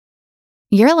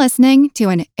You're listening to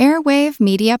an Airwave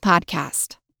Media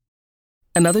Podcast.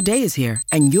 Another day is here,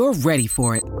 and you're ready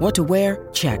for it. What to wear?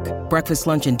 Check. Breakfast,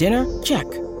 lunch, and dinner? Check.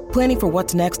 Planning for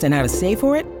what's next and how to save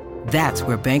for it? That's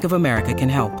where Bank of America can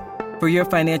help. For your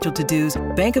financial to-dos,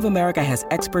 Bank of America has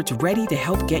experts ready to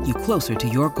help get you closer to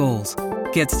your goals.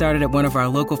 Get started at one of our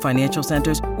local financial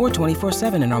centers or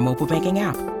 24/7 in our mobile banking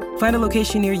app. Find a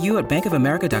location near you at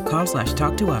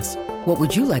bankofamerica.com/talktous. What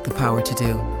would you like the power to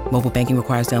do? Mobile banking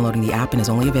requires downloading the app and is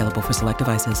only available for select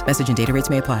devices. Message and data rates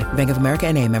may apply. Bank of America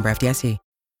N.A., member FDIC.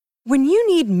 When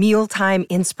you need mealtime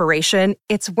inspiration,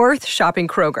 it's worth shopping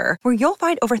Kroger, where you'll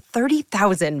find over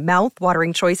 30,000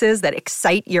 mouth-watering choices that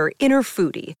excite your inner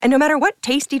foodie. And no matter what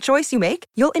tasty choice you make,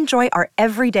 you'll enjoy our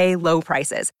everyday low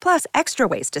prices, plus extra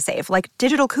ways to save, like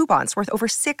digital coupons worth over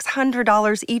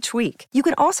 $600 each week. You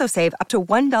can also save up to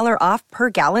 $1 off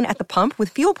per gallon at the pump with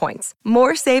fuel points.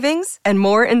 More savings and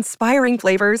more inspiring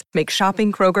flavors make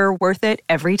shopping Kroger worth it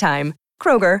every time.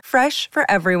 Kroger, fresh for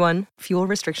everyone. Fuel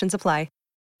restrictions apply.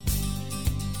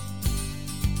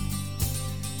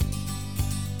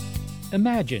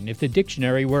 Imagine if the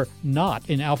dictionary were not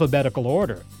in alphabetical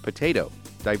order. Potato,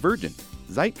 divergent,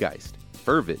 zeitgeist,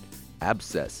 fervid,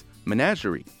 abscess,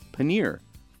 menagerie, paneer,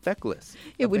 feckless.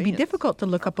 It would be difficult to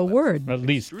look up a word. At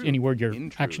least any word you're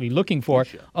actually looking for,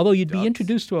 although you'd be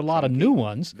introduced to a lot of new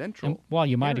ones. And while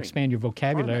you might expand your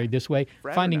vocabulary this way,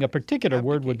 finding a particular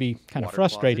word would be kind of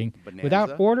frustrating.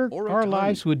 Without order, our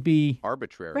lives would be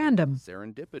arbitrary, random,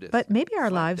 serendipitous. But maybe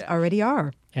our lives already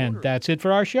are. And that's it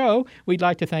for our show. We'd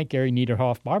like to thank Gary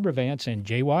Niederhoff, Barbara Vance, and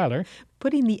Jay Weiler.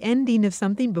 Putting the ending of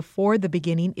something before the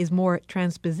beginning is more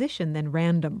transposition than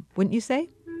random, wouldn't you say?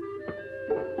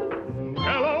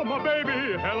 Hello, my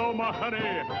baby. Hello, my honey.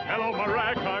 Hello, my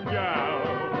ragtime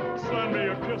gal. Send me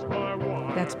a kiss, my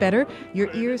wife. That's better.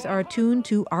 Your ears are attuned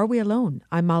to Are We Alone?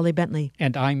 I'm Molly Bentley.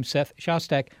 And I'm Seth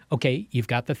Shostak. Okay, you've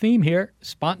got the theme here.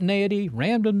 Spontaneity,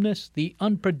 randomness, the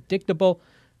unpredictable.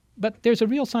 But there's a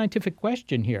real scientific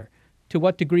question here. To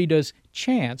what degree does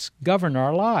chance govern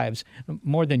our lives?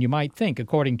 More than you might think,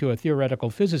 according to a theoretical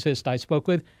physicist I spoke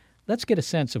with. Let's get a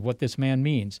sense of what this man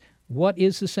means. What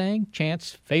is the saying?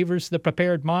 Chance favors the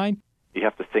prepared mind? You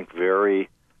have to think very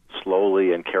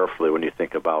slowly and carefully when you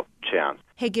think about chance.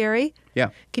 Hey, Gary? Yeah.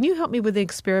 Can you help me with the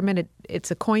experiment?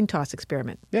 It's a coin toss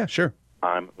experiment. Yeah, sure.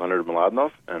 I'm Leonard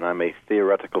Mlodinow, and I'm a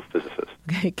theoretical physicist.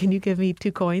 Okay, can you give me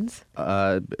 2 coins?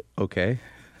 Okay.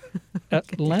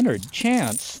 Leonard,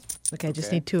 chance. Okay, I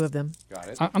just need 2 of them. Got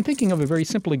it. I'm thinking of a very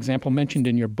simple example mentioned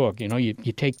in your book. You know, you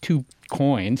take 2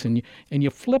 coins and you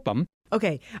flip them.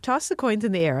 Okay, toss the coins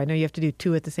in the air. I know you have to do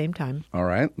 2 at the same time. All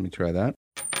right, let me try that.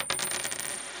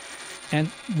 And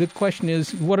the question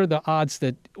is, what are the odds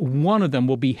that one of them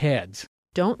will be heads?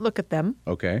 Don't look at them.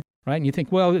 Okay. Right? And you think,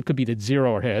 well, it could be that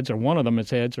 0 are heads, or one of them is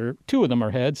heads, or 2 of them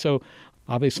are heads. So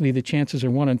obviously the chances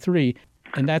are 1 in 3.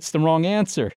 And that's the wrong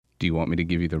answer. Do you want me to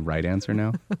give you the right answer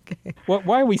now? Okay.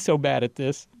 Why are we so bad at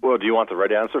this? Well, do you want the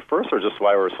right answer first, or just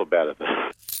why we're so bad at this?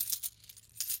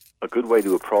 A good way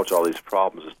to approach all these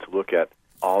problems is to look at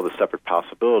all the separate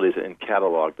possibilities and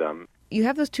catalog them. You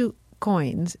have those 2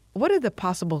 coins. What are the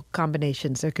possible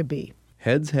combinations there could be?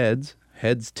 Heads, heads,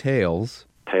 heads, tails.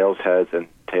 Tails, heads, and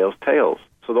tails, tails.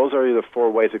 So those are the 4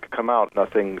 ways it could come out.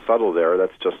 Nothing subtle there.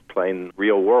 That's just plain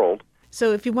real world.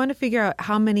 So if you want to figure out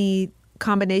how many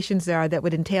combinations there are that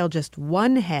would entail just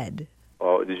 1 head.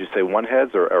 Oh, did you say 1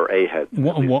 heads or a head?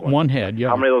 One head, yeah.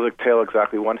 How many of those entail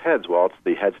exactly 1 heads? Well, it's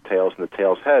the heads, tails, and the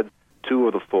tails, heads. 2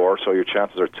 of the 4, so your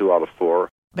chances are 2 out of 4.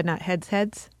 But not heads,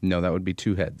 heads? No, that would be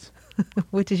 2 heads.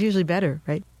 Which is usually better,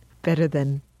 right? Better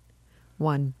than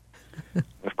 1.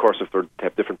 Of course, if they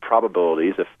have different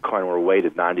probabilities, if the coin were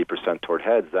weighted 90% toward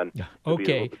heads, then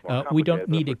okay, we don't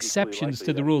need exceptions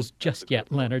to the rules just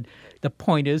yet, Leonard. The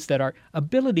point is that our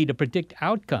ability to predict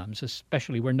outcomes,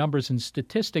 especially where numbers and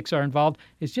statistics are involved,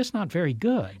 is just not very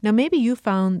good. Now, maybe you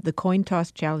found the coin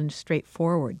toss challenge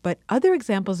straightforward, but other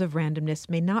examples of randomness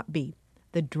may not be.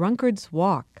 The Drunkard's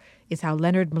Walk is how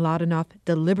Leonard Mlodinow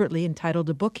deliberately entitled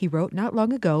a book he wrote not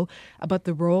long ago about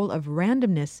the role of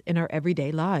randomness in our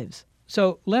everyday lives.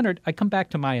 So, Leonard, I come back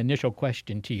to my initial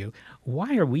question to you.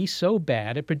 Why are we so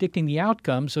bad at predicting the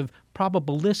outcomes of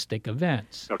probabilistic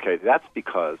events? Okay, that's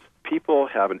because people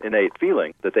have an innate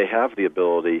feeling that they have the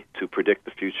ability to predict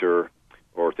the future,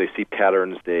 or if they see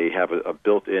patterns, they have a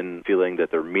built-in feeling that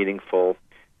they're meaningful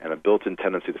and a built-in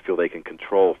tendency to feel they can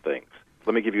control things.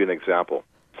 Let me give you an example.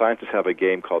 Scientists have a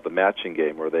game called the matching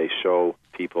game where they show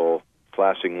people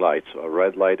flashing lights, a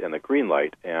red light and a green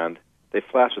light, and they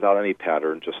flash without any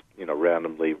pattern, just,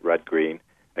 randomly red, green,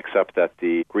 except that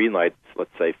the green light,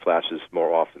 let's say, flashes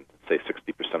more often, say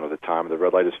 60% of the time, and the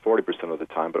red light is 40% of the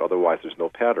time, but otherwise there's no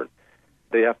pattern.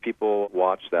 They have people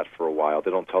watch that for a while.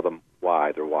 They don't tell them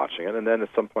why they're watching it. And then at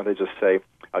some point they just say,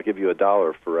 I'll give you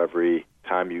 $1 for every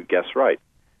time you guess right.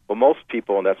 Well, most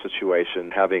people in that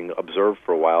situation, having observed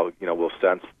for a while, will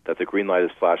sense that the green light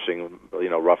is flashing,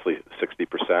 roughly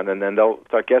 60%, and then they'll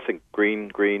start guessing green,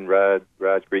 green, red,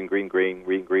 red, green, green, green,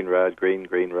 green, green, red, green,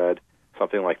 green, red,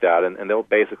 something like that. And they'll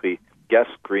basically guess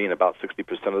green about 60%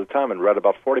 of the time and red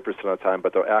about 40% of the time,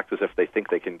 but they'll act as if they think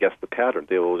they can guess the pattern.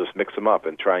 They will just mix them up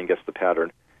and try and guess the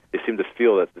pattern. They seem to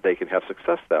feel that they can have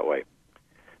success that way.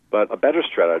 But a better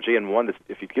strategy, and one that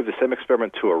if you give the same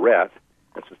experiment to a rat,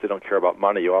 and since they don't care about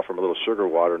money, you offer them a little sugar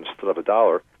water and split up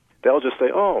 $1, they'll just say,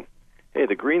 oh, hey,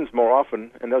 the greens more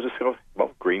often, and they'll just go,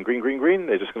 well, green, green, green, green.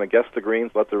 They're just going to guess the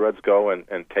greens, let the reds go, and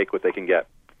take what they can get.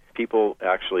 People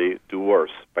actually do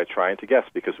worse by trying to guess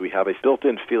because we have a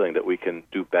built-in feeling that we can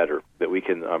do better, that we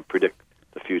can predict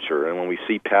the future. And when we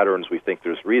see patterns, we think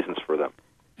there's reasons for them.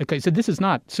 Okay, so this is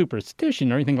not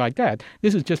superstition or anything like that.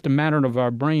 This is just a matter of our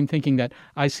brain thinking that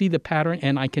I see the pattern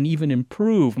and I can even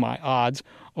improve my odds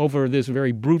over this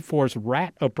very brute force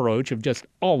rat approach of just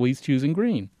always choosing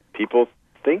green. People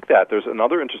think that. There's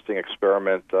another interesting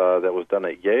experiment that was done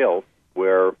at Yale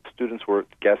where students were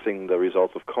guessing the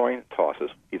results of coin tosses,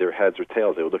 either heads or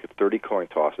tails. They would look at 30 coin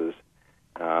tosses,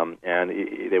 and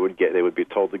they would be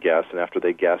told to guess, and after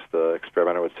they guessed, the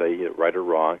experimenter would say right or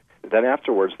wrong. Then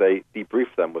afterwards, they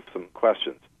debriefed them with some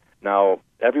questions. Now,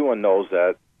 everyone knows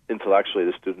that intellectually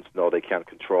the students know they can't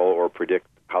control or predict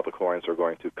how the coins are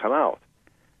going to come out.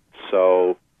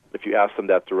 So if you ask them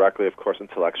that directly, of course,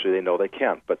 intellectually they know they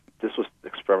can't. But the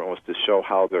experiment was to show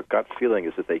how their gut feeling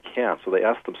is that they can. So they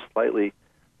asked them slightly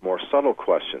more subtle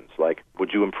questions, like, would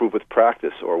you improve with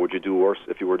practice, or would you do worse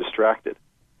if you were distracted?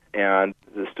 And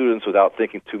the students, without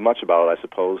thinking too much about it, I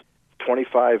suppose,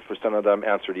 25% of them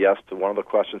answered yes to one of the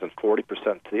questions and 40%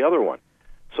 to the other one.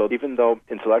 So even though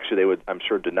intellectually they would, I'm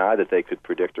sure, deny that they could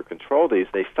predict or control these,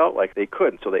 they felt like they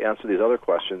could. So they answered these other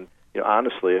questions,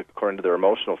 honestly, according to their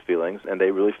emotional feelings, and they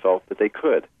really felt that they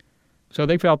could. So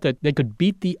they felt that they could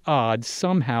beat the odds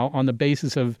somehow on the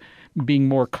basis of being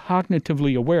more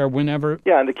cognitively aware whenever...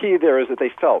 Yeah, and the key there is that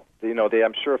they felt.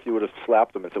 I'm sure if you would have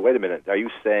slapped them and said, wait a minute, are you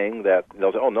saying that?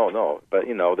 They'll say, oh, no. But,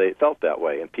 they felt that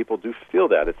way, and people do feel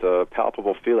that. It's a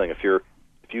palpable feeling. If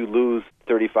you lose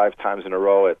 35 times in a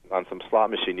row on some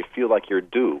slot machine, you feel like you're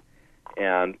due.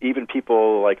 And even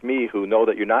people like me who know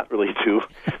that you're not really due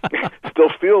still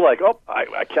feel like,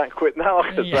 I can't quit now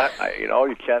because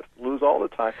you can't lose all the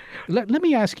time. Let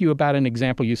me ask you about an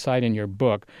example you cite in your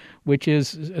book, which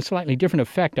is a slightly different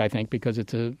effect, I think, because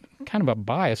it's a kind of a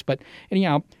bias. But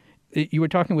anyhow, you were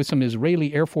talking with some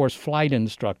Israeli Air Force flight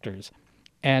instructors,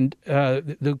 and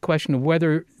the question of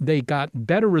whether they got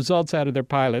better results out of their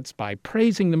pilots by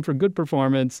praising them for good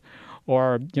performance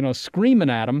or, screaming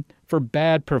at them for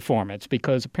bad performance,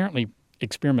 because apparently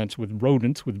experiments with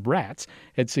rodents, with rats,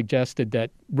 had suggested that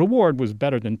reward was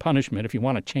better than punishment if you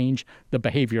want to change the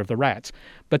behavior of the rats.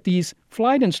 But these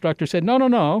flight instructors said,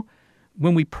 no.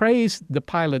 When we praise the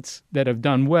pilots that have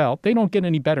done well, they don't get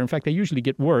any better. In fact, they usually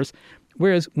get worse.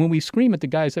 Whereas when we scream at the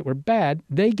guys that were bad,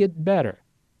 they get better.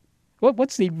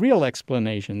 What's the real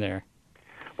explanation there?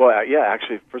 Well,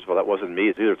 actually, first of all, that wasn't me.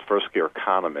 It's either Tversky or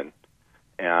Kahneman.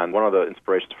 And one of the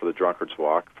inspirations for the Drunkard's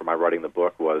Walk, for my writing the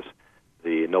book, was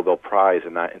the Nobel Prize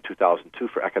in 2002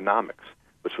 for economics,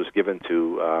 which was given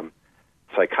to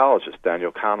psychologist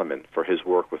Daniel Kahneman for his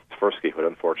work with Tversky, who had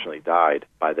unfortunately died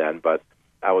by then. But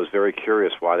I was very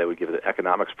curious why they would give the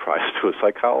economics prize to a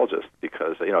psychologist,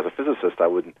 because as a physicist,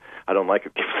 I don't like to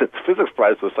give the physics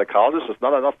prize to a psychologist. There's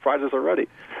not enough prizes already.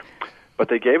 But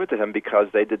they gave it to him because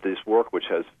they did this work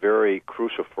which is very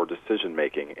crucial for decision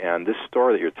making. And this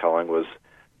story that you're telling was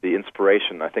the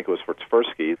inspiration, I think it was for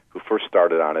Tversky, who first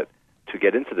started on it, to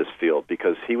get into this field,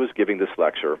 because he was giving this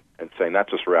lecture and saying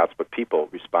not just rats, but people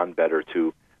respond better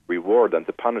to reward than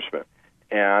to punishment.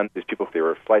 And these people, they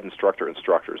were flight instructors,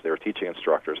 they were teaching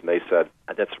instructors, and they said,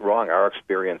 that's wrong. Our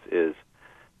experience is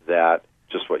that,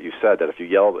 just what you said, that if you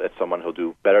yell at someone, he'll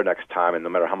do better next time, and no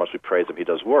matter how much we praise him, he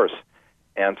does worse.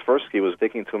 And Tversky was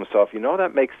thinking to himself,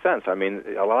 that makes sense. I mean,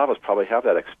 a lot of us probably have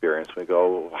that experience. We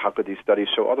go, how could these studies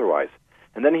show otherwise?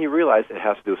 And then he realized it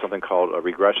has to do with something called a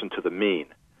regression to the mean,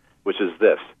 which is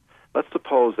this. Let's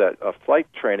suppose that flight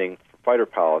training for fighter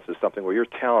pilots is something where your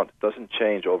talent doesn't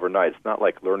change overnight. It's not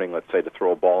like learning, let's say, to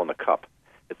throw a ball in a cup.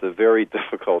 It's a very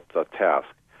difficult task.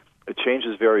 It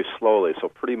changes very slowly, so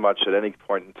pretty much at any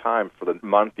point in time for the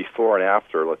month before and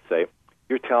after, let's say,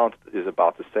 your talent is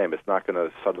about the same. It's not going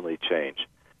to suddenly change.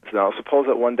 So now, suppose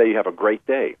that one day you have a great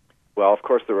day. Well, of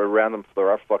course, there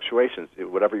are fluctuations.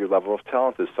 Whatever your level of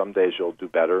talent is, some days you'll do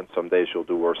better, and some days you'll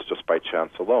do worse just by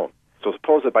chance alone. So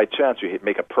suppose that by chance you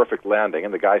make a perfect landing,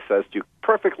 and the guy says to you,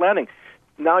 perfect landing.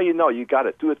 Now you know, you got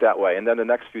it, do it that way. And then the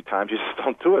next few times you just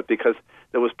don't do it because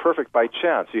it was perfect by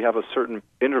chance. You have a certain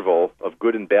interval of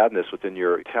good and badness within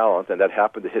your talent, and that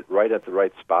happened to hit right at the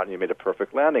right spot, and you made a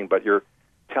perfect landing. But your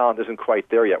talent isn't quite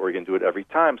there yet where you can do it every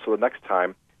time. So the next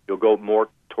time you'll go more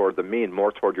toward the mean,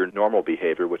 more toward your normal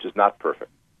behavior, which is not perfect.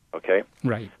 Okay?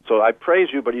 Right. So I praise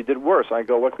you, but you did worse. I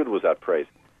go, what good was that praise?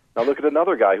 Now look at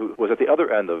another guy who was at the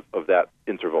other end of that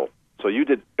interval. So you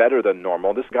did better than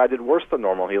normal. This guy did worse than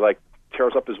normal. He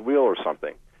tears up his wheel or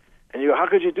something. And you go, how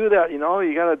could you do that? You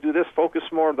got to do this, focus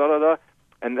more, da-da-da.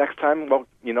 And next time, well,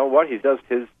 you know what? He does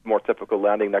his more typical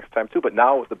landing next time too. But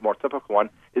now the more typical one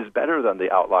is better than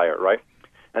the outlier, right?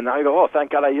 And now you go, oh,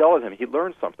 thank God I yelled at him. He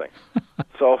learned something.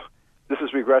 So this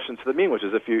is regression to the mean, which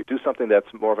is if you do something that's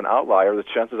more of an outlier, the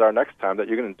chances are next time that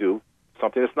you're going to do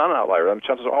something that's not an outlier. And the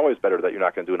chances are always better that you're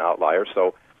not going to do an outlier.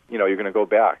 So, you're going to go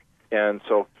back. And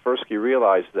so Tversky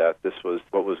realized that this was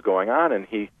what was going on, and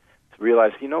he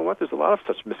realized, you know what, there's a lot of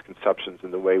such misconceptions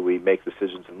in the way we make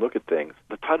decisions and look at things.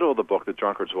 The title of the book, The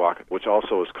Drunkard's Walk, which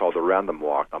also is called The Random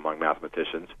Walk among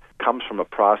mathematicians, comes from a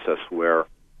process where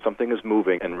something is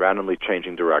moving and randomly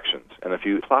changing directions. And if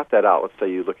you plot that out, let's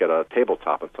say you look at a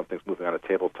tabletop and something's moving on a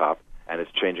tabletop and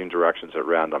it's changing directions at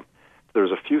random,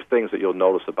 there's a few things that you'll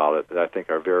notice about it that I think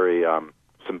are very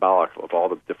symbolic of all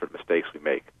the different mistakes we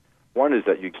make. One is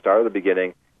that you start at the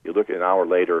beginning, you look at an hour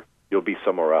later, you'll be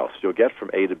somewhere else. You'll get from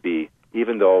A to B,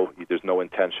 even though there's no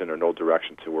intention or no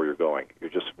direction to where you're going. You're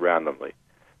just randomly.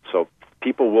 So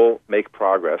people will make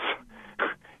progress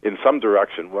in some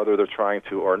direction, whether they're trying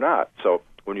to or not. So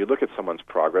when you look at someone's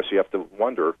progress, you have to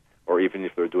wonder, or even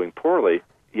if they're doing poorly,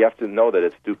 you have to know that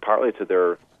it's due partly to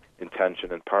their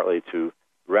intention and partly to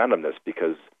randomness,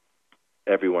 because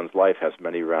everyone's life has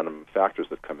many random factors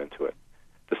that come into it.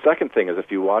 The second thing is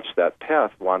if you watch that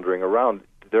path wandering around,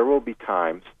 there will be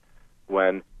times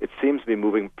when it seems to be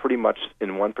moving pretty much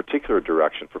in one particular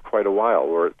direction for quite a while,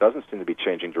 where it doesn't seem to be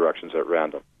changing directions at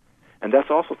random. And that's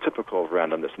also typical of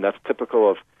randomness, and that's typical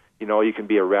of, you can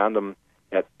be a random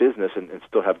at business and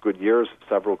still have good years,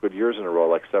 several good years in a row,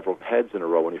 like several heads in a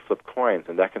row when you flip coins,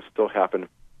 and that can still happen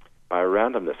by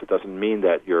randomness. It doesn't mean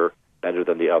that you're better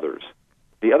than the others.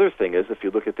 The other thing is, if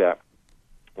you look at that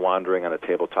wandering on a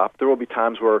tabletop, there will be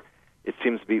times where it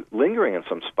seems to be lingering in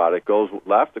some spot. It goes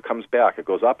left, it comes back. It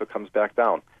goes up, it comes back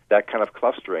down. That kind of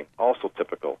clustering, also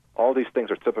typical. All these things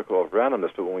are typical of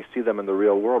randomness, but when we see them in the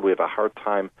real world, we have a hard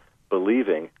time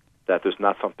believing that there's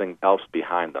not something else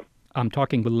behind them. I'm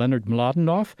talking with Leonard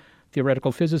Mlodinow,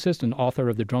 theoretical physicist and author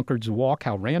of The Drunkard's Walk,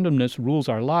 How Randomness Rules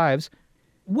Our Lives.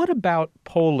 What about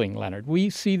polling, Leonard? We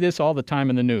see this all the time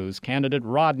in the news. Candidate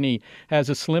Rodney has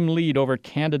a slim lead over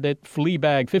candidate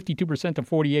Fleabag, 52% to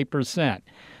 48%.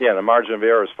 Yeah, the margin of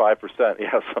error is 5%.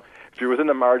 Yeah, so if you're within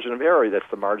the margin of error, that's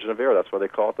the margin of error. That's why they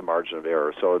call it the margin of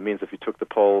error. So it means if you took the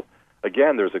poll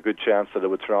again, there's a good chance that it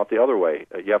would turn out the other way.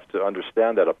 You have to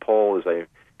understand that a poll is a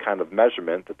kind of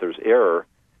measurement, that there's error,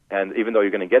 and even though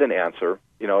you're going to get an answer,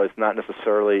 it's not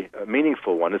necessarily a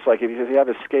meaningful one. It's like if you have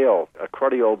a scale, a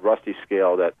cruddy old rusty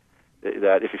scale that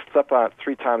if you step on it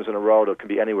 3 times in a row, it can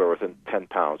be anywhere within 10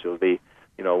 pounds. It'll be,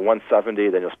 170,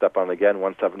 then you'll step on it again,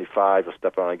 175, you'll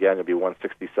step on it again, it'll be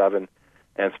 167.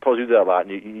 And suppose you do that a lot,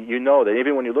 and you know that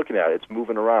even when you're looking at it, it's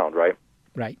moving around, right?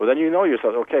 Right. Well, then you know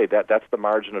yourself, okay, that's the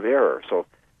margin of error. So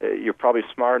you're probably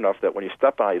smart enough that when you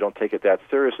step on it, you don't take it that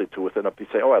seriously to within up. You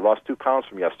say, oh, I lost 2 pounds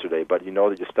from yesterday, but you know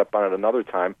that you step on it another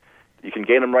time, you can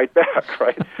gain them right back,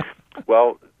 right?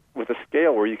 Well, with a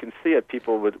scale where you can see it,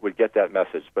 people would get that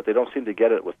message, but they don't seem to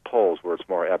get it with polls where it's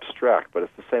more abstract, but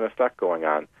it's the same effect going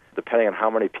on. Depending on how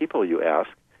many people you ask,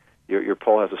 your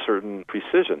poll has a certain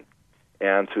precision,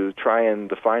 and to try and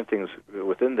define things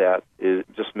within that is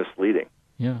just misleading.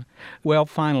 Yeah. Well,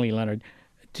 finally, Leonard,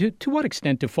 to what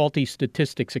extent do faulty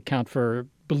statistics account for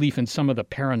belief in some of the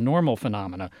paranormal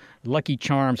phenomena, lucky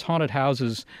charms, haunted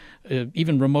houses,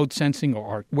 even remote sensing,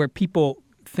 or where people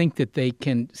think that they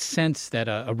can sense that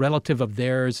a relative of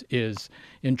theirs is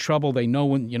in trouble? They know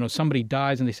when somebody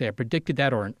dies and they say, I predicted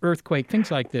that, or an earthquake, things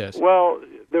like this. Well,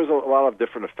 there's a lot of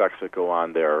different effects that go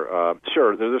on there.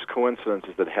 Sure, there's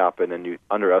coincidences that happen, and you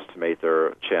underestimate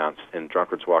their chance. In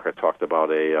Drunkard's Walk, I talked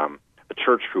about a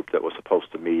church group that was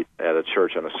supposed to meet at a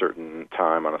church on a certain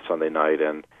time on a Sunday night,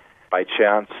 and by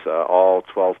chance, all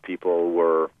 12 people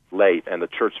were late, and the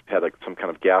church had some kind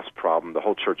of gas problem. The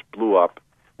whole church blew up,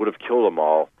 would have killed them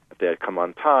all if they had come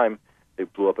on time. They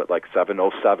blew up at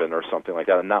 7:07 or something like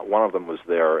that, and not one of them was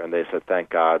there, and they said, thank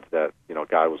God that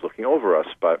God was looking over us.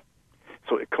 But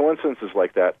so coincidences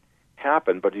like that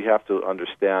happen, but you have to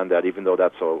understand that even though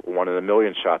that's a 1 in a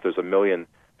million shot, there's a million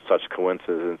such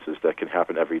coincidences that can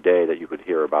happen every day that you could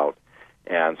hear about.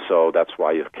 And so that's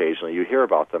why occasionally you hear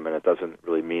about them, and it doesn't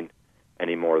really mean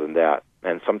any more than that.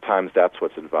 And sometimes that's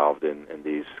what's involved in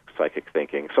these psychic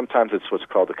thinking. Sometimes it's what's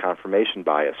called the confirmation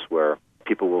bias, where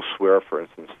people will swear, for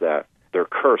instance, that they're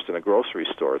cursed in a grocery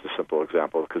store, is a simple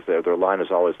example, because their line is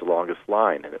always the longest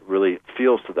line, and it really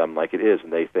feels to them like it is,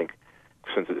 and they think,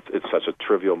 since it's such a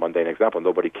trivial, mundane example,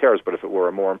 nobody cares, but if it were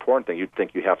a more important thing, you'd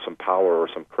think you have some power or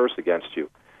some curse against you.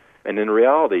 And in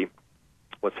reality,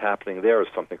 what's happening there is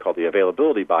something called the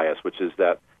availability bias, which is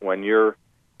that when you're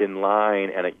in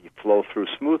line and you flow through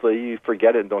smoothly, you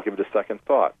forget it and don't give it a second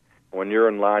thought. When you're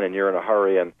in line and you're in a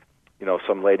hurry and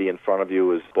some lady in front of you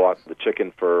has bought the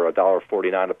chicken for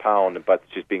 $1.49 a pound, but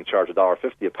she's being charged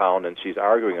 $1.50 a pound, and she's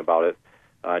arguing about it,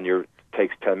 and it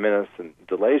takes 10 minutes and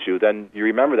delays you, then you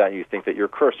remember that and you think that you're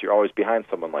cursed. You're always behind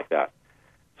someone like that.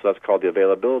 So that's called the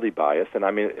availability bias. And,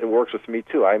 I mean, it works with me,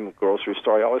 too. I'm in a grocery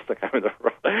store. I always think I'm in the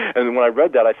right. And when I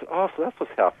read that, I said, oh, so that's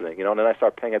what's happening. And then I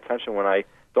start paying attention when I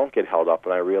don't get held up,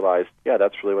 and I realize, yeah,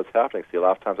 that's really what's happening. See, a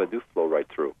lot of times I do flow right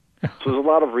through. So there's a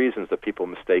lot of reasons that people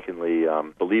mistakenly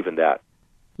believe in that.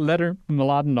 Leonard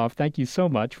Mladenov, thank you so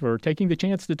much for taking the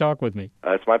chance to talk with me.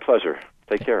 It's my pleasure.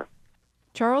 Take care.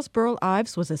 Charles Burl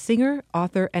Ives was a singer,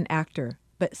 author, and actor.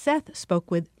 But Seth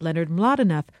spoke with Leonard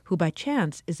Mladenov, who by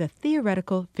chance is a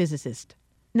theoretical physicist.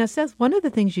 Now, Seth, one of the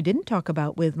things you didn't talk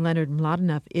about with Leonard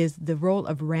Mladenov is the role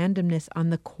of randomness on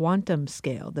the quantum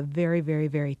scale, the very, very,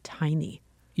 very tiny.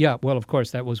 Yeah, well, of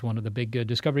course, that was one of the big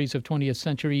discoveries of 20th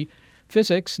century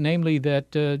physics, namely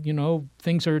that,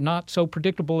 things are not so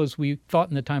predictable as we thought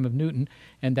in the time of Newton,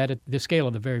 and that at the scale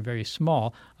of the very, very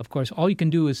small, of course, all you can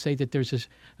do is say that there's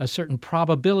a certain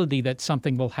probability that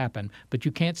something will happen, but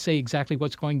you can't say exactly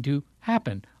what's going to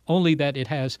happen, only that it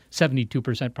has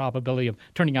 72% probability of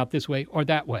turning out this way or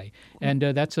that way. And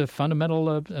that's a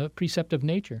fundamental precept of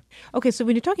nature. Okay, so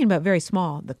when you're talking about very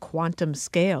small, the quantum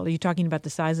scale, are you talking about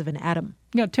the size of an atom?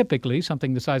 Yeah, typically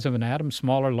something the size of an atom,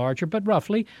 smaller, larger, but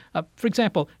roughly. For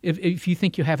example, if you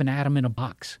think you have an atom in a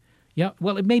box,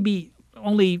 it may be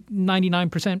only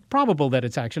 99% probable that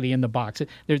it's actually in the box.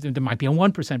 There might be a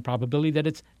 1% probability that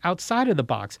it's outside of the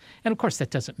box. And, of course,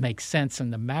 that doesn't make sense in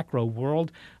the macro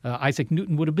world. Isaac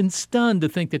Newton would have been stunned to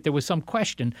think that there was some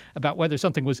question about whether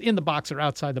something was in the box or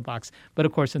outside the box. But,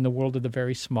 of course, in the world of the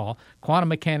very small, quantum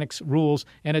mechanics rules,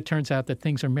 and it turns out that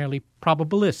things are merely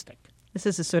probabilistic. This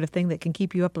is the sort of thing that can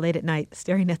keep you up late at night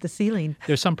staring at the ceiling.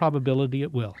 There's some probability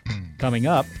it will. Coming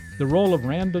up, the role of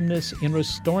randomness in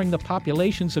restoring the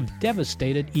populations of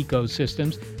devastated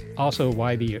ecosystems, also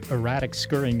why the erratic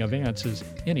scurrying of ants is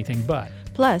anything but.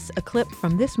 Plus, a clip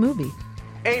from this movie.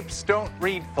 Apes don't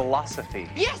read philosophy.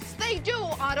 Yes, they do,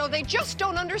 Otto. They just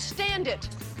don't understand it.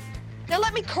 Now,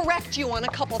 let me correct you on a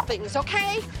couple things,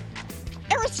 okay?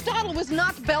 Aristotle was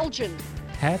not Belgian.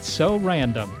 That's so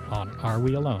random on Are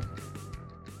We Alone?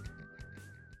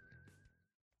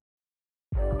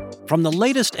 From the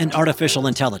latest in artificial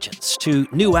intelligence to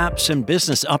new apps and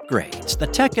business upgrades, the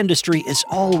tech industry is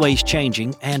always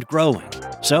changing and growing.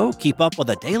 So keep up with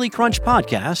the Daily Crunch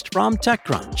podcast from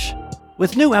TechCrunch.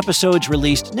 With new episodes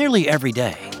released nearly every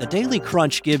day, the Daily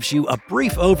Crunch gives you a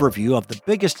brief overview of the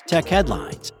biggest tech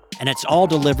headlines, and it's all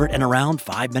delivered in around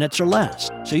 5 minutes or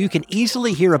less, so you can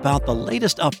easily hear about the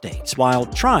latest updates while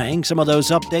trying some of those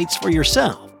updates for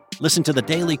yourself. Listen to the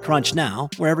Daily Crunch now,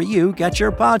 wherever you get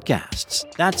your podcasts.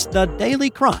 That's the Daily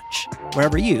Crunch,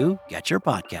 wherever you get your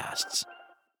podcasts.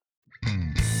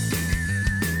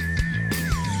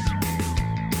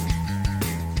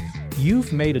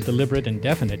 You've made a deliberate and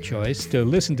definite choice to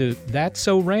listen to That's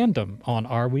So Random on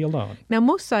Are We Alone? Now,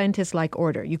 most scientists like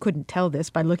order. You couldn't tell this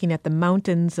by looking at the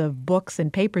mountains of books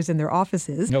and papers in their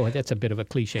offices. No, that's a bit of a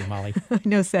cliche, Molly. I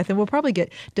know, Seth, and we'll probably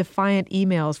get defiant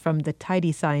emails from the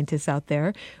tidy scientists out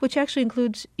there, which actually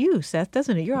includes you, Seth,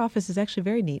 doesn't it? Your office is actually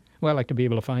very neat. Well, I like to be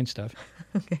able to find stuff.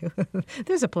 Okay,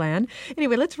 there's a plan.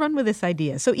 Anyway, let's run with this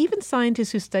idea. So even scientists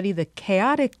who study the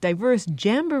chaotic, diverse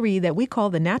jamboree that we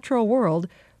call the natural world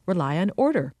rely on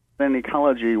order. In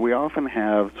ecology, we often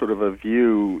have sort of a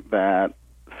view that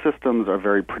systems are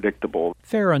very predictable.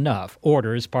 Fair enough.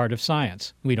 Order is part of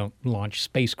science. We don't launch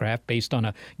spacecraft based on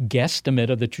a guesstimate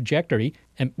of the trajectory,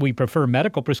 and we prefer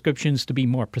medical prescriptions to be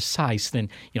more precise than,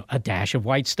 a dash of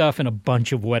white stuff and a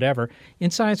bunch of whatever.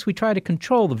 In science, we try to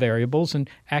control the variables and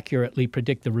accurately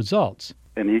predict the results.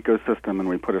 An ecosystem, and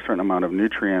we put a certain amount of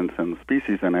nutrients and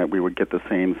species in it, we would get the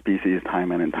same species time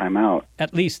in and time out.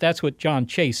 At least that's what John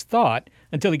Chase thought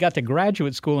until he got to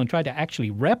graduate school and tried to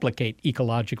actually replicate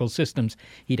ecological systems.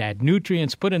 He'd add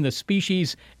nutrients, put in the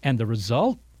species, and the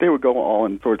result? they would go all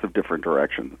in sorts of different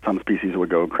directions. Some species would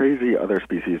go crazy, other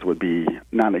species would be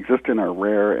non-existent or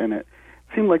rare, and it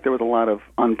seemed like there was a lot of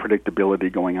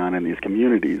unpredictability going on in these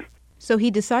communities. So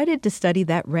he decided to study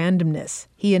that randomness.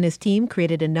 He and his team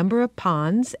created a number of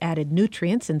ponds, added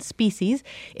nutrients and species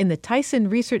in the Tyson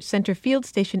Research Center field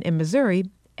station in Missouri,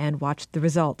 and watched the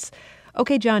results.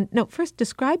 Okay, John, now first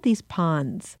describe these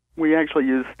ponds. We actually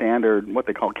use standard, what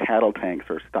they call cattle tanks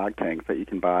or stock tanks that you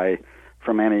can buy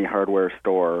from any hardware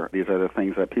store. These are the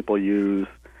things that people use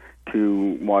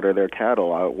to water their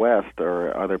cattle out west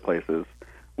or other places.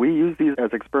 We use these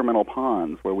as experimental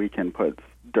ponds where we can put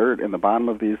dirt in the bottom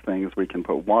of these things, we can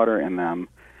put water in them,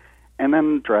 and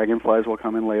then dragonflies will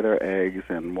come and lay their eggs,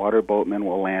 and water boatmen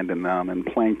will land in them, and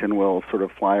plankton will sort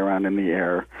of fly around in the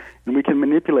air. And we can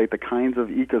manipulate the kinds of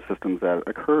ecosystems that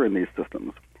occur in these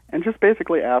systems and just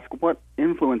basically ask what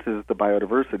influences the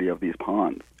biodiversity of these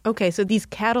ponds. Okay, so these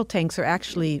cattle tanks are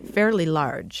actually fairly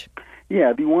large.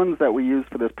 Yeah, the ones that we used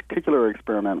for this particular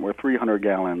experiment were 300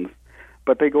 gallons,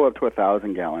 but they go up to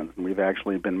 1,000 gallons, and we've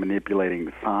actually been manipulating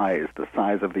the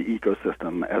size of the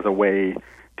ecosystem as a way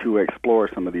to explore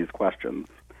some of these questions.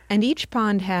 And each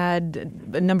pond had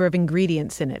a number of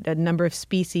ingredients in it, a number of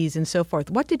species and so forth.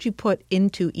 What did you put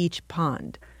into each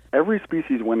pond? Every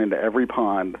species went into every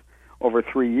pond over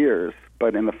 3 years,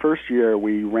 but in the first year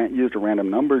we used a random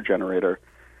number generator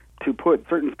to put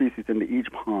certain species into each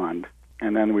pond,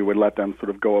 and then we would let them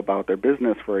sort of go about their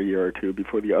business for a year or two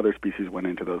before the other species went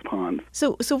into those ponds.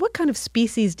 So what kind of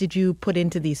species did you put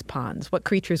into these ponds? What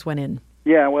creatures went in?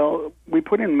 Yeah, well, we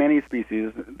put in many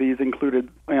species. These included,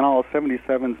 in all,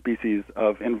 77 species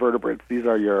of invertebrates. These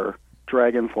are your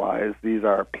dragonflies. These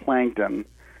are plankton.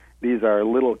 These are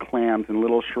little clams and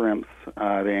little shrimps.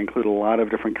 They include a lot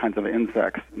of different kinds of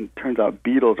insects. And it turns out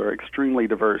beetles are extremely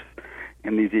diverse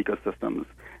in these ecosystems.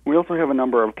 We also have a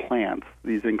number of plants.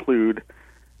 These include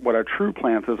what are true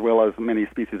plants as well as many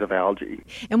species of algae.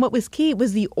 And what was key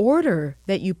was the order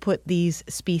that you put these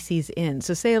species in.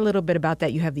 So say a little bit about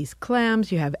that. You have these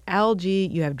clams, you have algae,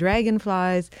 you have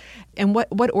dragonflies. And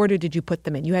what order did you put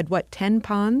them in? You had, 10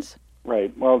 ponds?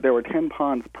 Right. Well, there were 10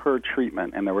 ponds per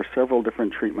treatment, and there were several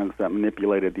different treatments that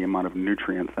manipulated the amount of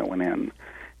nutrients that went in.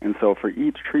 And so for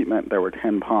each treatment, there were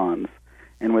 10 ponds.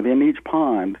 And within each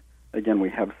pond, again, we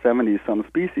have 70-some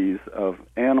species of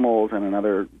animals and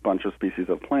another bunch of species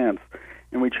of plants,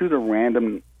 and we choose a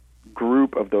random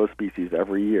group of those species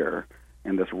every year.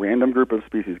 And this random group of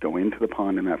species go into the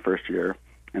pond in that first year,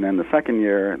 and then the second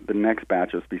year, the next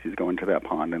batch of species go into that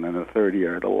pond, and then the third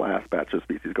year, the last batch of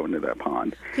species go into that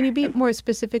pond. Can you be more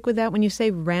specific with that? When you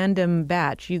say random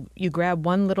batch, you grab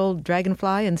one little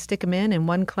dragonfly and stick them in, and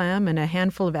one clam and a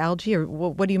handful of algae, or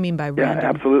what do you mean by random? Yeah,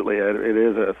 absolutely. It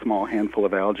is a small handful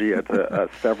of algae.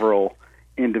 It's several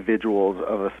individuals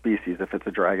of a species. If it's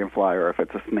a dragonfly or if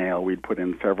it's a snail, we'd put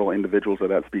in several individuals of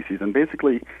that species and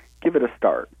basically give it a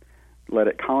start. Let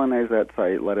it colonize that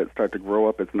site, let it start to grow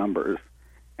up its numbers,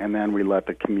 and then we let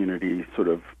the community sort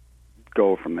of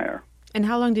go from there. And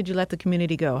how long did you let the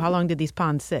community go? How long did these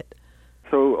ponds sit?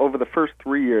 So over the first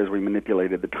 3 years, we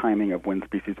manipulated the timing of when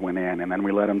species went in, and then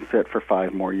we let them sit for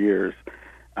 5 more years,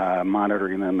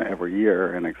 monitoring them every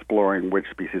year and exploring which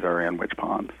species are in which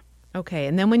ponds. Okay,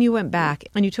 and then when you went back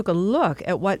and you took a look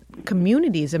at what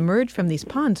communities emerged from these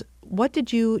ponds, what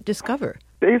did you discover?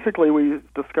 Basically, we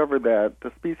discovered that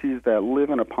the species that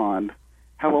live in a pond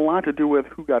have a lot to do with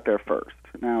who got there first.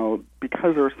 Now,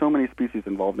 because there are so many species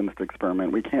involved in this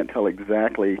experiment, we can't tell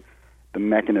exactly the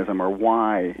mechanism or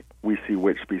why we see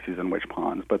which species in which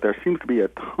ponds, but there seems to be a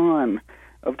ton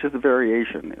of just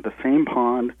variation. The same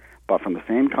pond, bought from the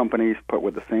same companies, put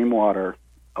with the same water,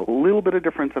 a little bit of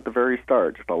difference at the very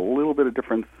start, just a little bit of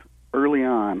difference early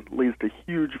on leads to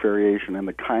huge variation in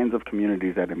the kinds of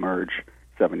communities that emerge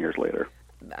 7 years later.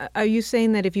 Are you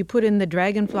saying that if you put in the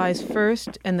dragonflies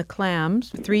first and the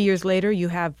clams, 3 years later you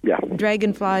have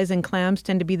dragonflies and clams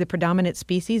tend to be the predominant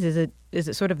species? Is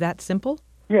it sort of that simple?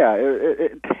 Yeah,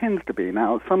 it tends to be.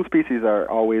 Now, some species are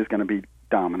always going to be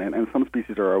dominant and some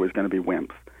species are always going to be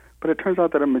wimps. But it turns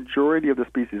out that a majority of the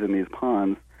species in these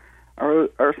ponds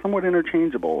are somewhat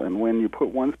interchangeable. And when you put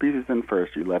one species in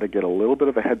first, you let it get a little bit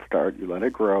of a head start, you let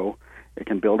it grow, it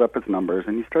can build up its numbers,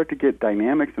 and you start to get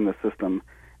dynamics in the system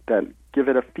that give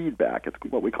it a feedback. It's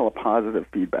what we call a positive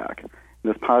feedback. And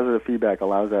this positive feedback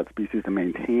allows that species to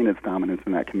maintain its dominance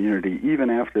in that community even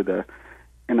after the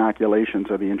inoculations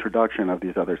or the introduction of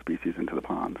these other species into the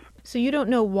ponds. So you don't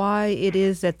know why it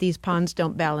is that these ponds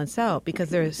don't balance out, because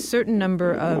there are a certain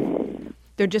number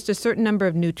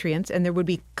of nutrients, and there would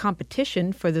be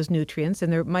competition for those nutrients,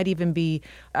 and there might even be,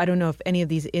 I don't know if any of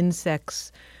these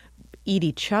insects eat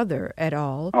each other at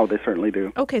all. Oh, they certainly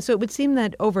do. Okay, so it would seem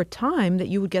that over time that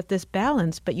you would get this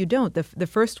balance, but you don't. The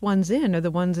first ones in are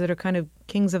the ones that are kind of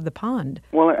kings of the pond.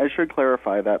 Well, I should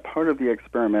clarify that part of the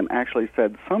experiment actually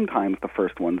said sometimes the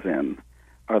first ones in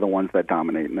are the ones that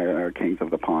dominate and they're kings of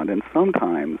the pond, and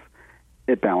sometimes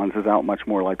it balances out much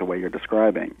more like the way you're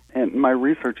describing. And my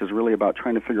research is really about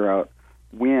trying to figure out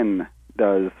when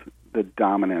does the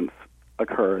dominance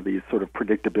occur, these sort of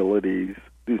predictabilities,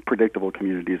 these predictable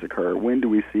communities occur. When do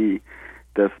we see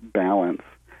this balance?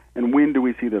 And when do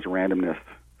we see this randomness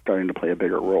starting to play a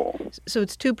bigger role? So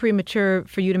it's too premature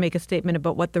for you to make a statement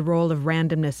about what the role of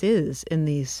randomness is in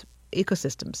these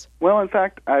ecosystems. Well, in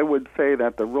fact, I would say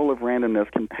that the role of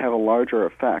randomness can have a larger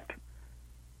effect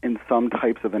in some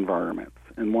types of environments.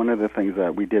 And one of the things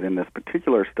that we did in this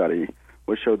particular study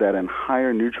was show that in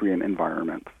higher nutrient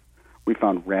environments, we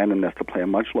found randomness to play a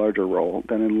much larger role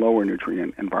than in lower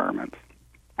nutrient environments.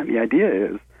 And the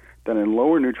idea is that in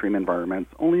lower nutrient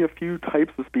environments, only a few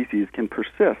types of species can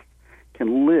persist,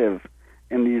 can live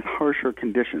in these harsher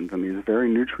conditions, in these very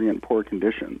nutrient-poor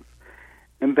conditions.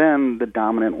 And then the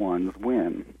dominant ones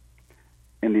win.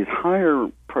 In these higher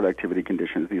productivity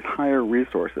conditions, these higher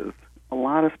resources, a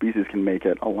lot of species can make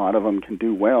it, a lot of them can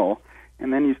do well,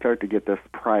 and then you start to get this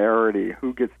priority,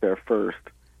 who gets there first,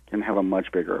 can have a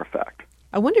much bigger effect.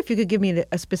 I wonder if you could give me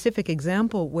a specific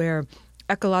example where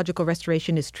ecological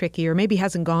restoration is tricky or maybe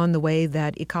hasn't gone the way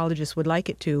that ecologists would like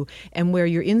it to, and where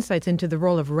your insights into the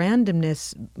role of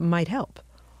randomness might help.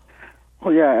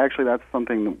 Well, yeah, actually that's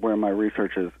something where my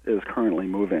research is currently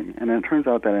moving. And it turns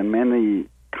out that in many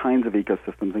kinds of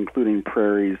ecosystems, including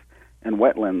prairies and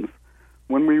wetlands,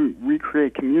 when we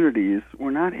recreate communities,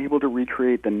 we're not able to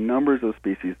recreate the numbers of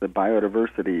species, the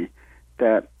biodiversity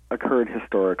that occurred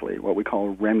historically, what we call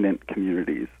remnant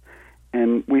communities.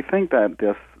 And we think that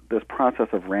this process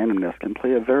of randomness can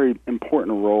play a very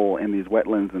important role in these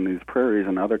wetlands and these prairies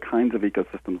and other kinds of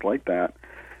ecosystems like that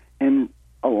in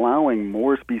allowing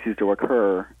more species to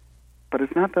occur. But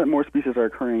it's not that more species are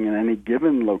occurring in any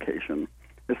given location.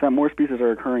 It's that more species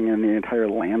are occurring in the entire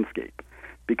landscape.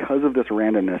 Because of this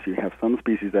randomness, you have some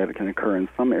species that can occur in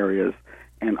some areas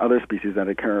and other species that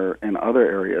occur in other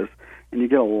areas, and you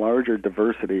get a larger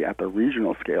diversity at the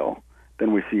regional scale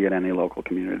than we see at any local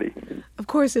community. Of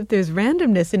course, if there's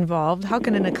randomness involved, how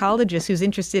can an ecologist who's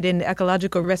interested in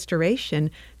ecological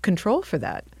restoration control for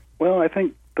that? Well, I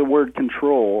think the word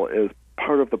control is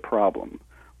part of the problem.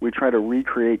 We try to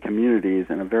recreate communities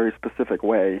in a very specific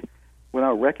way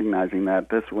without recognizing that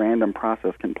this random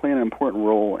process can play an important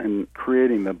role in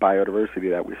creating the biodiversity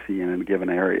that we see in a given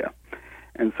area.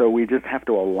 And so we just have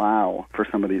to allow for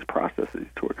some of these processes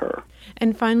to occur.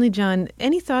 And finally, John,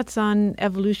 any thoughts on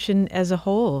evolution as a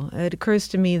whole? It occurs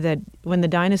to me that when the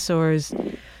dinosaurs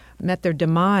met their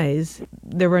demise,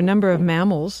 there were a number of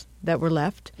mammals that were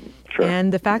left. Sure.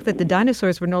 And the fact that the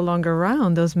dinosaurs were no longer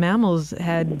around, those mammals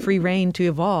had free rein to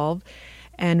evolve.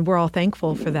 And we're all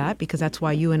thankful for that because that's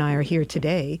why you and I are here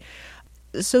today.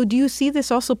 So do you see this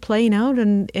also playing out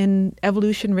in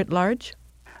evolution writ large?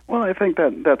 Well, I think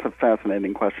that's a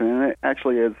fascinating question, and it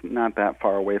actually is not that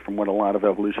far away from what a lot of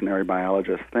evolutionary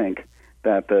biologists think,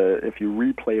 that if you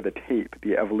replay the tape,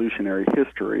 the evolutionary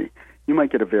history, you might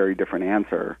get a very different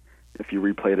answer if you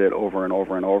replayed it over and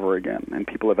over and over again. And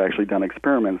people have actually done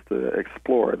experiments to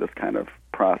explore this kind of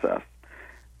process.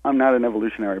 I'm not an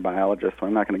evolutionary biologist, so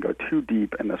I'm not going to go too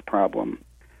deep in this problem,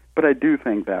 but I do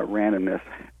think that randomness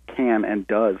can and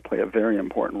does play a very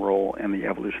important role in the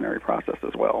evolutionary process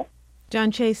as well. John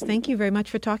Chase, thank you very much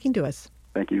for talking to us.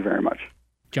 Thank you very much.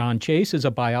 John Chase is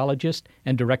a biologist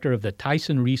and director of the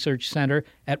Tyson Research Center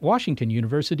at Washington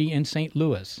University in St.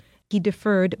 Louis. He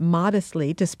deferred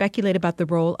modestly to speculate about the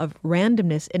role of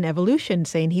randomness in evolution,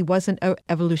 saying he wasn't an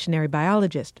evolutionary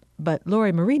biologist. But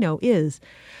Lori Marino is.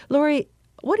 Lori,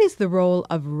 what is the role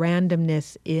of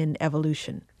randomness in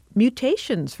evolution?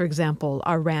 Mutations, for example,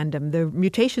 are random. The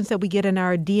mutations that we get in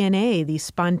our DNA, these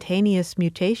spontaneous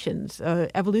mutations,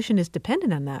 evolution is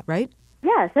dependent on that, right?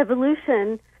 Yes,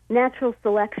 evolution, natural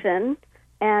selection,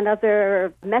 and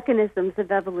other mechanisms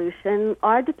of evolution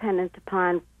are dependent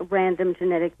upon random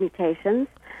genetic mutations,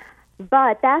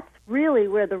 but that's really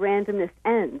where the randomness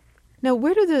ends. Now,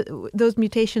 where do those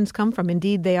mutations come from?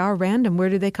 Indeed, they are random. Where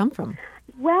do they come from?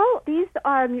 Well, these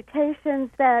are mutations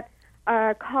that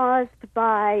are caused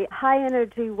by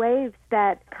high-energy waves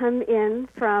that come in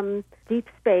from deep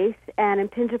space and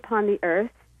impinge upon the Earth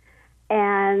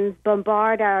and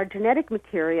bombard our genetic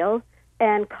material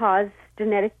and cause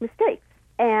genetic mistakes.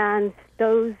 And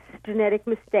those genetic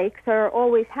mistakes are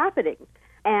always happening.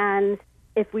 And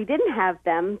if we didn't have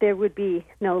them, there would be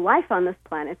no life on this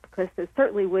planet because there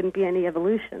certainly wouldn't be any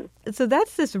evolution. So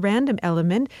that's this random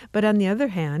element, but on the other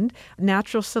hand,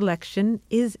 natural selection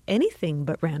is anything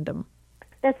but random.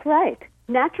 That's right.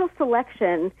 Natural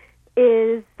selection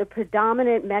is the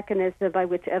predominant mechanism by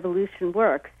which evolution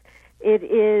works. It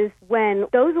is when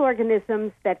those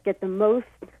organisms that get the most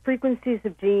frequencies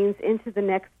of genes into the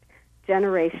next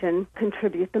generation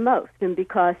contribute the most. And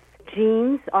because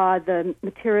genes are the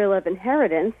material of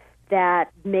inheritance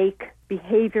that make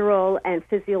behavioral and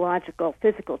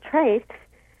physical traits,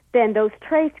 then those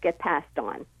traits get passed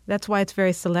on. That's why it's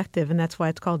very selective, and that's why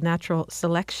it's called natural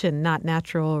selection, not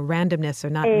natural randomness or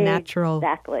not natural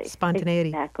spontaneity.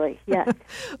 Exactly, yes.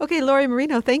 Okay, Lori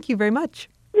Marino, thank you very much.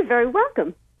 You're very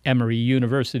welcome. Emory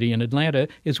University in Atlanta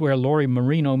is where Lori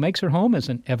Marino makes her home as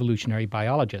an evolutionary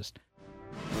biologist.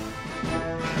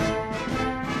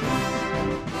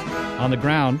 On the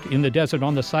ground, in the desert,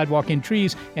 on the sidewalk, in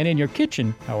trees, and in your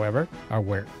kitchen, however, are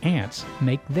where ants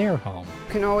make their home.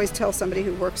 You can always tell somebody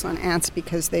who works on ants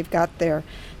because they've got their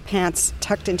pants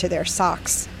tucked into their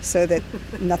socks so that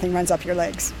nothing runs up your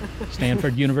legs.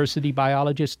 Stanford University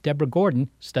biologist Deborah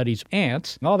Gordon studies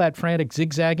ants. All that frantic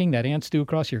zigzagging that ants do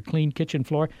across your clean kitchen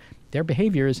floor, their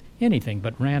behavior is anything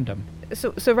but random.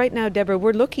 So right now, Deborah,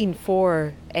 we're looking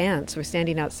for ants. We're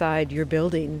standing outside your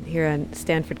building here on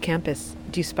Stanford campus.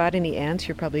 Do you spot any ants?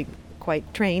 You're probably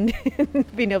quite trained in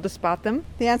being able to spot them.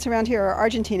 The ants around here are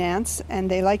Argentine ants,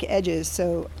 and they like edges,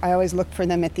 so I always look for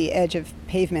them at the edge of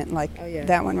pavement, like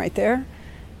that one right there.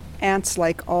 Ants,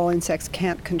 like all insects,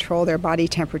 can't control their body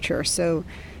temperature, so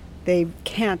they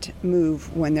can't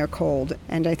move when they're cold.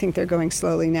 And I think they're going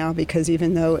slowly now because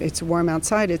even though it's warm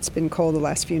outside, it's been cold the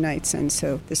last few nights, and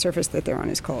so the surface that they're on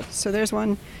is cold. So there's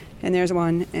one, and there's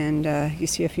one, and you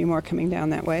see a few more coming down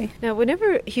that way. Now,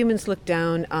 whenever humans look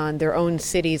down on their own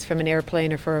cities from an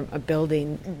airplane or from a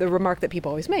building, the remark that people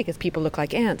always make is people look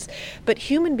like ants. But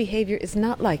human behavior is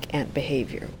not like ant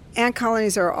behavior. Ant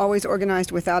colonies are always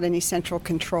organized without any central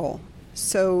control.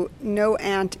 So no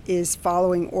ant is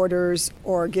following orders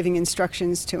or giving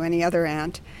instructions to any other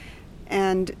ant.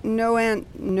 And no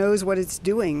ant knows what it's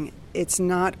doing. It's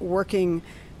not working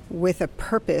with a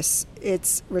purpose.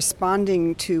 It's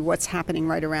responding to what's happening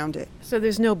right around it. So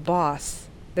there's no boss.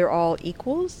 They're all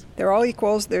equals? They're all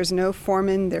equals. There's no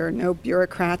foreman. There are no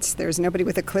bureaucrats. There's nobody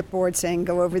with a clipboard saying,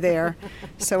 go over there.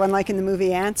 So unlike in the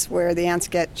movie Ants, where the ants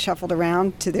get shuffled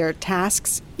around to their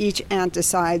tasks, each ant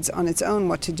decides on its own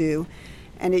what to do,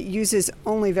 and it uses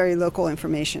only very local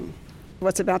information.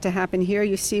 What's about to happen here,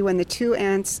 you see when the two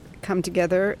ants come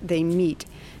together, they meet.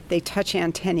 They touch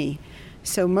antennae.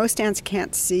 So most ants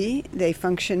can't see. They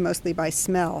function mostly by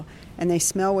smell, and they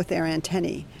smell with their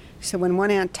antennae. So when one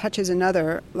ant touches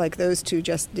another, like those two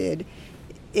just did,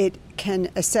 it can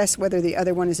assess whether the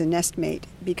other one is a nest mate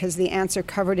because the ants are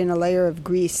covered in a layer of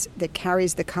grease that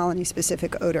carries the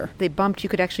colony-specific odor. They bumped. You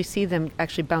could actually see them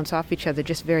actually bounce off each other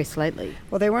just very slightly.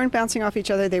 Well, they weren't bouncing off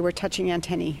each other. They were touching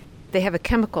antennae. They have a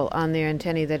chemical on their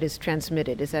antennae that is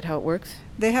transmitted. Is that how it works?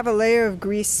 They have a layer of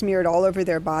grease smeared all over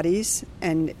their bodies,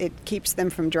 and it keeps them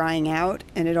from drying out,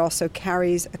 and it also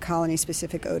carries a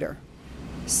colony-specific odor.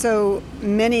 So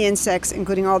many insects,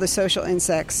 including all the social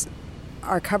insects,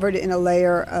 are covered in a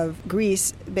layer of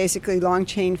grease, basically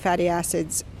long-chain fatty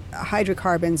acids,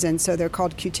 hydrocarbons, and so they're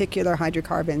called cuticular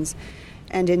hydrocarbons.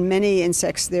 And in many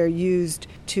insects, they're used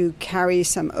to carry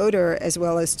some odor as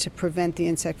well as to prevent the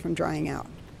insect from drying out.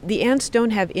 The ants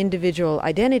don't have individual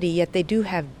identity, yet they do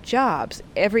have jobs.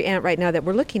 Every ant right now that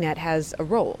we're looking at has a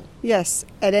role. Yes.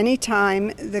 At any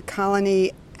time, the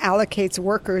colony allocates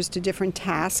workers to different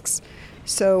tasks.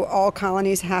 So all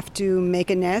colonies have to make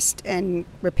a nest and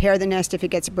repair the nest if it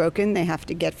gets broken. They have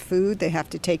to get food. They have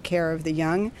to take care of the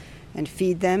young and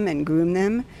feed them and groom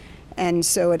them. And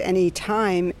so at any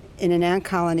time in an ant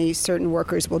colony, certain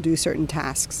workers will do certain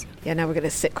tasks. Yeah, now we're going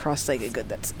to sit cross-legged. Good,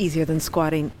 that's easier than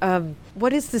squatting.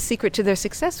 What is the secret to their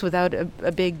success without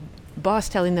a big boss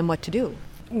telling them what to do?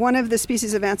 One of the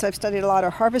species of ants I've studied a lot are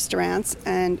harvester ants,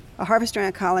 and a harvester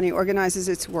ant colony organizes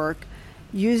its work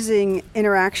using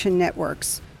interaction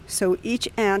networks. So each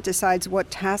ant decides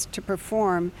what task to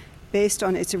perform based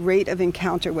on its rate of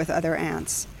encounter with other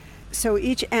ants. So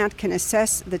each ant can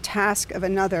assess the task of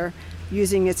another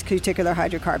using its cuticular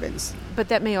hydrocarbons. But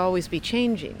that may always be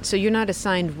changing. So you're not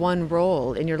assigned one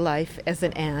role in your life as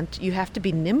an ant. You have to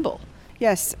be nimble.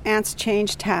 Yes, ants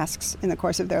change tasks in the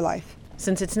course of their life.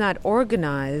 Since it's not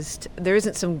organized, there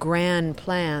isn't some grand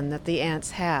plan that the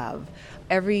ants have.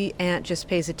 Every ant just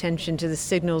pays attention to the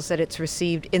signals that it's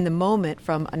received in the moment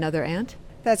from another ant?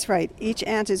 That's right. Each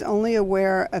ant is only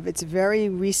aware of its very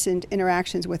recent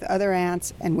interactions with other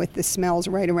ants and with the smells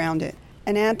right around it.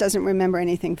 An ant doesn't remember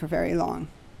anything for very long.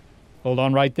 Hold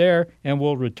on right there, and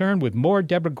we'll return with more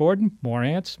Deborah Gordon, more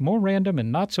ants, more random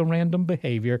and not so random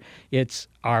behavior. It's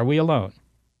Are We Alone?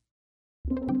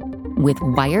 With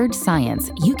Wired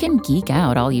Science, you can geek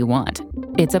out all you want.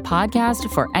 It's a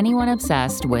podcast for anyone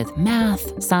obsessed with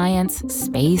math, science,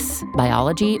 space,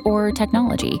 biology, or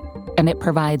technology. And it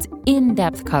provides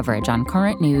in-depth coverage on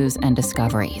current news and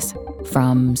discoveries.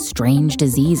 From strange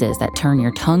diseases that turn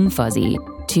your tongue fuzzy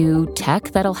to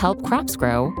tech that'll help crops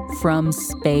grow from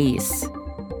space.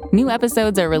 New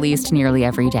episodes are released nearly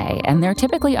every day, and they're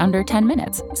typically under 10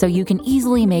 minutes, so you can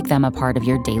easily make them a part of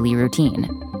your daily routine.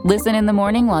 Listen in the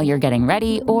morning while you're getting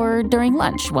ready or during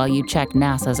lunch while you check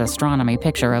NASA's astronomy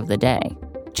picture of the day.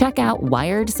 Check out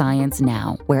Wired Science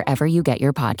now, wherever you get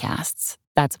your podcasts.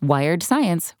 That's Wired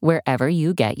Science, wherever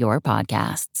you get your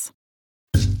podcasts.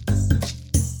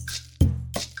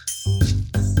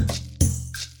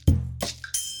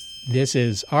 This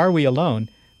is Are We Alone?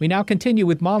 We now continue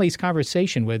with Molly's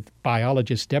conversation with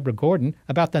biologist Deborah Gordon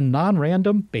about the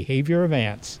non-random behavior of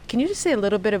ants. Can you just say a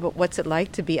little bit about what's it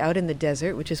like to be out in the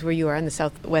desert, which is where you are in the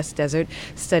Southwest Desert,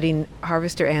 studying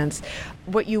harvester ants,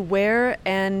 what you wear,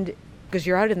 and because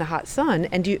you're out in the hot sun,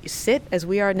 and do you sit as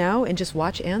we are now and just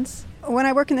watch ants? When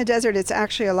I work in the desert, it's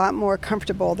actually a lot more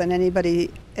comfortable than anybody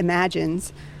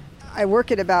imagines. I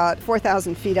work at about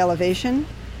 4,000 feet elevation,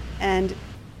 and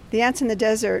the ants in the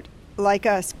desert, like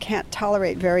us, can't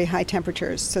tolerate very high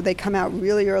temperatures. So they come out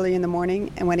really early in the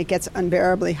morning, and when it gets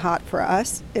unbearably hot for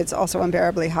us, it's also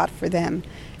unbearably hot for them,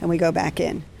 and we go back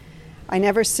in. I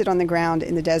never sit on the ground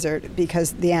in the desert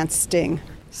because the ants sting.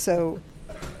 So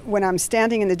when I'm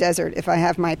standing in the desert, if I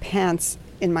have my pants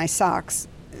in my socks,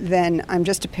 then I'm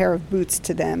just a pair of boots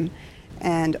to them,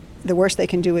 and the worst they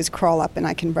can do is crawl up and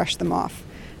I can brush them off.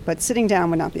 But sitting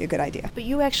down would not be a good idea. But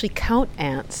you actually count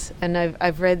ants, and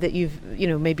I've read that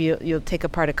maybe you'll take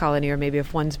apart a colony, or maybe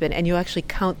if one's been, and you actually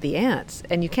count the ants,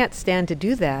 and you can't stand to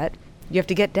do that. You have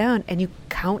to get down and you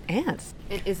count ants.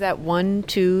 Is that 1,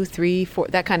 2, 3, 4,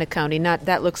 that kind of counting? Not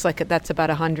that looks like that's about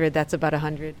 100. That's about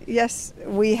 100. Yes,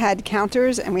 we had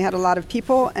counters, and we had a lot of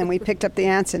people, and we picked up the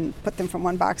ants and put them from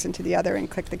one box into the other and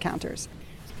clicked the counters.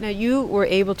 Now, you were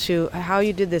able to, how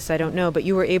you did this, I don't know, but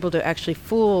you were able to actually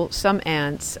fool some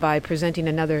ants by presenting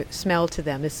another smell to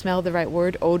them. Is smell the right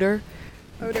word? Odor?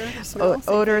 Odor, smell.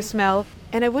 Odor, smell.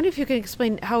 And I wonder if you can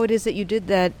explain how it is that you did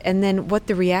that, and then what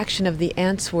the reaction of the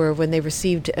ants were when they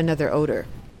received another odor.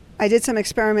 I did some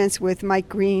experiments with Mike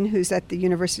Green, who's at the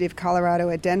University of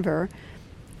Colorado at Denver,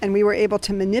 and we were able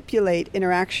to manipulate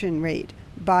interaction rate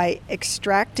by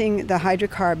extracting the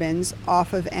hydrocarbons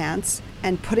off of ants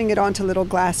and putting it onto little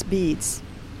glass beads.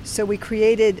 So we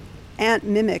created ant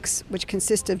mimics, which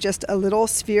consist of just a little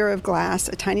sphere of glass,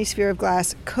 a tiny sphere of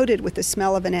glass coated with the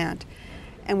smell of an ant.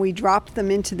 And we dropped them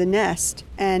into the nest,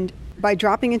 and by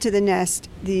dropping into the nest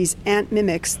these ant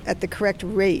mimics at the correct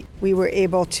rate, we were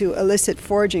able to elicit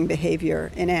foraging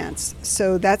behavior in ants.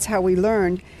 So that's how we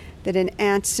learned that an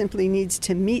ant simply needs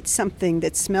to meet something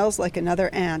that smells like another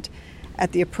ant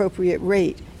at the appropriate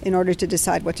rate in order to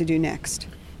decide what to do next.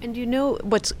 And do you know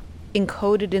what's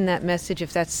encoded in that message,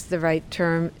 if that's the right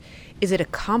term? Is it a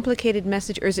complicated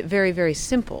message, or is it very, very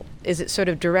simple? Is it sort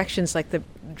of directions like the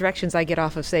directions I get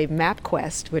off of, say,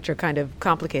 MapQuest, which are kind of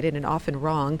complicated and often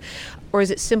wrong? Or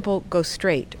is it simple, go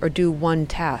straight, or do one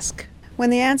task? When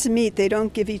the ants meet, they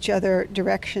don't give each other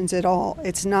directions at all.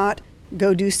 It's not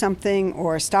go do something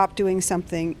or stop doing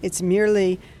something. It's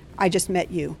merely, I just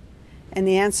met you. And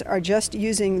the ants are just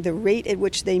using the rate at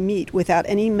which they meet without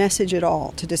any message at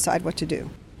all to decide what to do.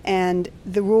 And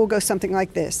the rule goes something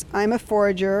like this. I'm a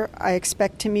forager. I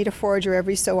expect to meet a forager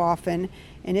every so often.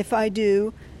 And if I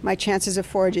do, my chances of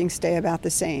foraging stay about the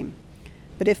same.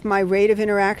 But if my rate of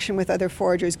interaction with other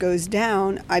foragers goes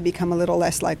down, I become a little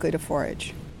less likely to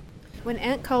forage. When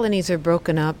ant colonies are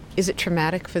broken up, is it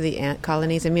traumatic for the ant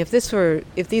colonies? I mean, if these were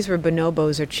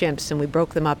bonobos or chimps and we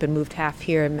broke them up and moved half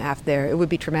here and half there, it would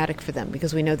be traumatic for them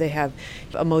because we know they have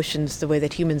emotions the way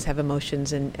that humans have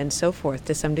emotions and so forth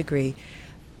to some degree.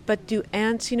 But do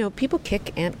ants, people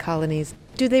kick ant colonies.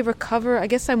 Do they recover? I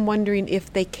guess I'm wondering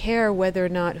if they care whether or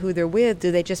not who they're with,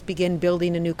 do they just begin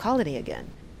building a new colony again?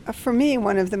 For me,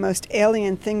 one of the most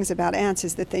alien things about ants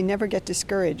is that they never get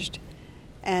discouraged.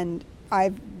 And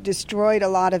I've destroyed a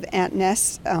lot of ant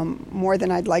nests, more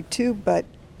than I'd like to, but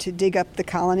to dig up the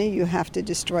colony, you have to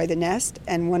destroy the nest.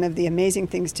 And one of the amazing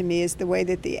things to me is the way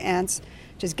that the ants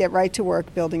just get right to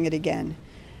work building it again.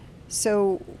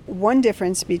 So one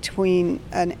difference between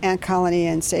an ant colony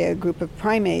and, say, a group of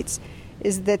primates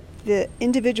is that the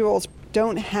individuals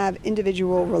don't have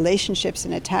individual relationships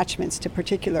and attachments to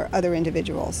particular other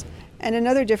individuals. And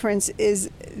another difference is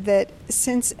that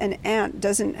since an ant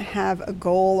doesn't have a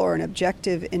goal or an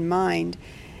objective in mind,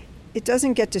 it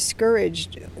doesn't get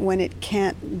discouraged when it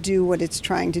can't do what it's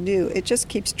trying to do. It just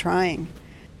keeps trying.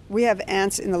 We have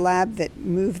ants in the lab that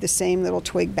move the same little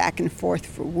twig back and forth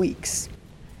for weeks.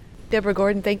 Deborah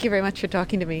Gordon, thank you very much for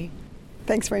talking to me.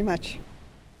 Thanks very much.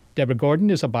 Deborah Gordon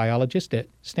is a biologist at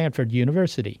Stanford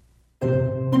University.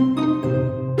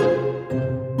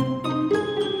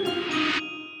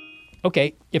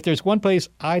 Okay, if there's one place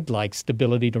I'd like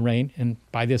stability to reign, and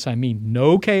by this I mean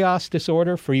no chaos,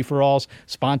 disorder, free-for-alls,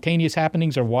 spontaneous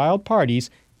happenings, or wild parties,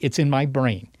 it's in my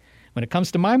brain. When it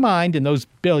comes to my mind and those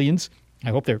billions, I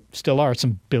hope there still are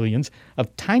some billions,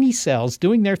 of tiny cells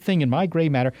doing their thing in my gray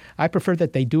matter, I prefer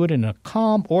that they do it in a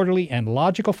calm, orderly, and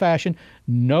logical fashion.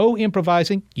 No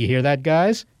improvising. You hear that,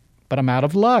 guys? But I'm out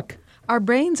of luck. Our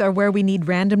brains are where we need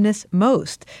randomness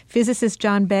most. Physicist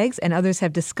John Beggs and others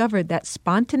have discovered that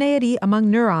spontaneity among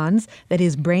neurons, that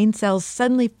is, brain cells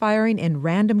suddenly firing in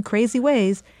random, crazy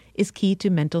ways, is key to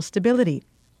mental stability.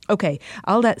 Okay,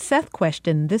 I'll let Seth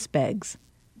question this, Beggs.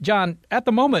 John, at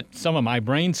the moment, some of my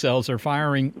brain cells are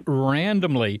firing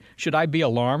randomly. Should I be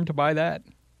alarmed by that?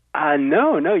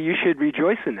 No, you should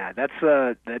rejoice in that.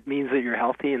 That means that you're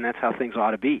healthy, and that's how things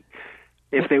ought to be.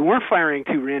 If they weren't firing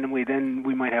too randomly, then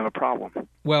we might have a problem.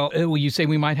 Well, you say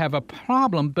we might have a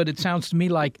problem, but it sounds to me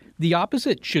like the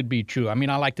opposite should be true. I mean,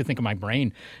 I like to think of my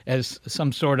brain as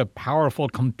some sort of powerful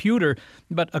computer,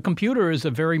 but a computer is a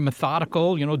very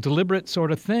methodical, deliberate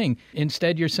sort of thing.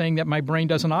 Instead, you're saying that my brain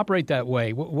doesn't operate that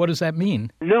way. What does that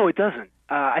mean? No, it doesn't.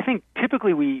 I think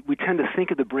typically we tend to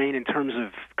think of the brain in terms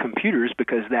of computers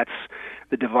because that's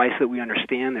the device that we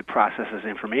understand that processes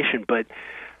information, but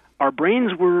our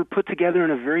brains were put together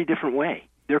in a very different way.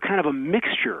 They're kind of a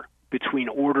mixture between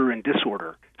order and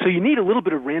disorder. So you need a little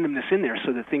bit of randomness in there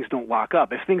so that things don't lock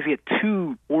up. If things get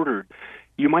too ordered,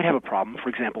 you might have a problem. For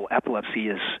example, epilepsy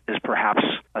is perhaps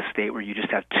a state where you just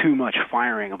have too much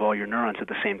firing of all your neurons at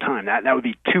the same time. That would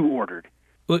be too ordered.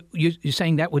 Well, you're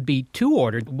saying that would be too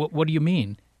ordered. What do you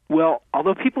mean? Well,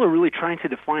 although people are really trying to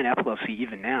define epilepsy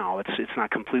even now, it's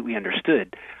not completely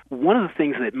understood. One of the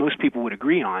things that most people would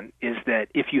agree on is that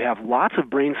if you have lots of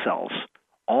brain cells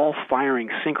all firing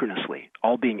synchronously,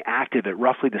 all being active at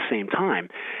roughly the same time,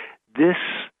 this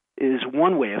is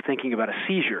one way of thinking about a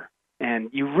seizure, and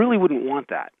you really wouldn't want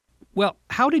that. Well,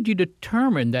 how did you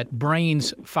determine that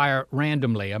brains fire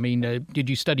randomly? I mean, did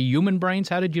you study human brains?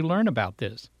 How did you learn about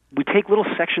this? We take little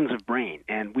sections of brain,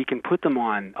 and we can put them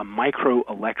on a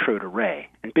microelectrode array.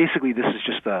 And basically, this is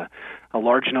just a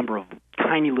large number of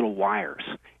tiny little wires.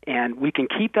 And we can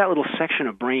keep that little section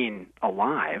of brain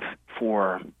alive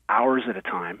for hours at a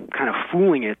time, kind of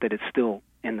fooling it that it's still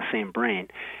in the same brain.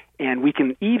 And we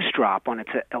can eavesdrop on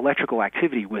its electrical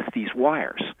activity with these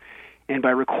wires. And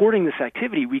by recording this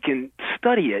activity, we can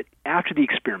study it after the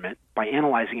experiment by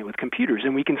analyzing it with computers.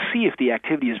 And we can see if the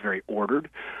activity is very ordered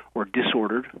or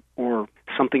disordered or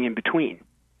something in between.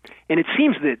 And it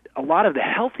seems that a lot of the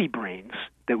healthy brains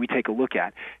that we take a look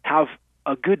at have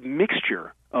a good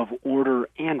mixture of order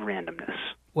and randomness.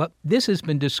 Well, this has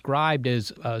been described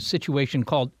as a situation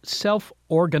called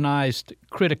self-organized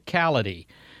criticality,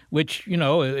 which,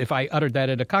 if I uttered that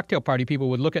at a cocktail party, people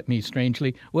would look at me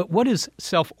strangely. What is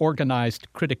self-organized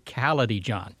criticality,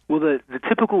 John? Well, the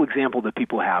typical example that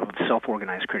people have of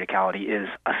self-organized criticality is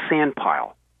a sand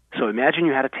pile. So imagine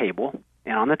you had a table,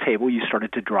 and on the table you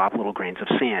started to drop little grains of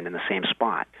sand in the same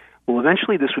spot. Well,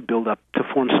 eventually this would build up to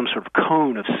form some sort of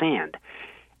cone of sand.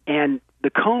 And the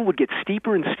cone would get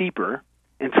steeper and steeper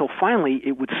until finally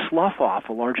it would slough off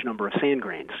a large number of sand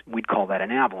grains. We'd call that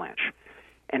an avalanche.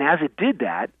 And as it did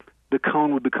that, the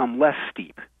cone would become less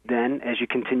steep. Then, as you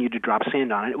continued to drop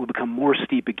sand on it, it would become more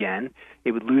steep again.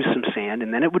 It would lose some sand,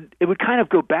 and then it would kind of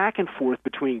go back and forth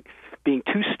between being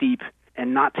too steep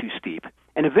and not too steep.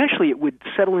 And eventually it would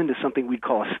settle into something we'd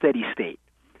call a steady state.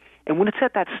 And when it's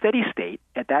at that steady state,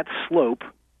 at that slope,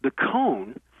 the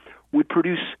cone would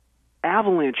produce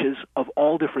avalanches of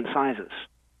all different sizes.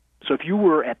 So if you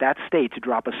were at that state to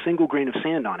drop a single grain of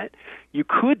sand on it, you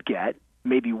could get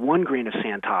maybe one grain of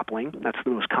sand toppling. That's the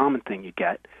most common thing you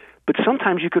get. But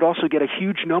sometimes you could also get a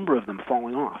huge number of them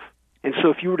falling off. And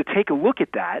so if you were to take a look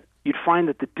at that, you'd find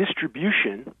that the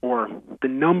distribution or the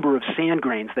number of sand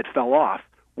grains that fell off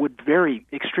would vary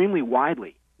extremely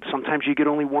widely. Sometimes you get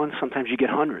only one, sometimes you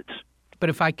get hundreds. But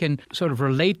if I can sort of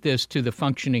relate this to the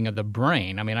functioning of the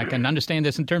brain, I mean, I can understand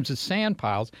this in terms of sand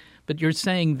piles, but you're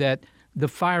saying that the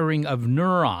firing of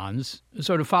neurons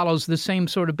sort of follows the same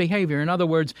sort of behavior. In other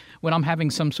words, when I'm having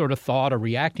some sort of thought or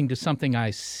reacting to something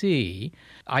I see,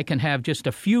 I can have just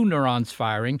a few neurons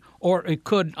firing, or it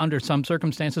could, under some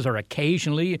circumstances or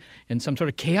occasionally in some sort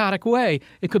of chaotic way,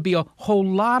 it could be a whole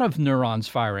lot of neurons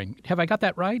firing. Have I got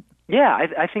that right? Yeah,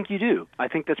 I think you do. I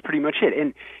think that's pretty much it.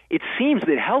 And it seems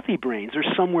that healthy brains are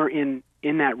somewhere in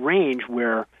that range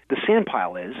where the sand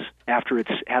pile is after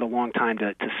it's had a long time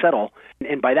to settle.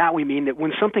 And by that we mean that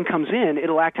when something comes in,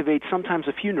 it'll activate sometimes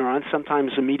a few neurons,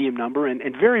 sometimes a medium number, and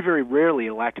very, very rarely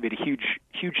it'll activate a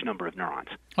huge number of neurons.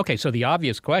 Okay, so the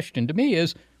obvious question to me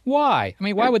is, why? I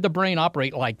mean, why would the brain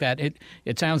operate like that?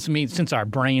 It sounds to me, since our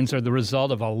brains are the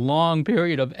result of a long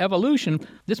period of evolution,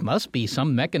 this must be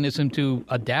some mechanism to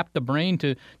adapt the brain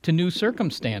to new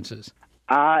circumstances.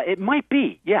 It might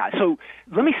be, yeah. So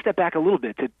let me step back a little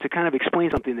bit to kind of explain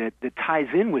something that ties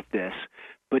in with this,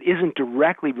 but isn't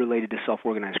directly related to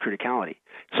self-organized criticality.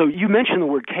 So you mentioned the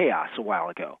word chaos a while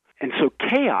ago. And so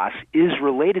chaos is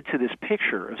related to this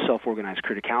picture of self-organized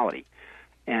criticality.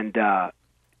 And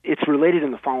it's related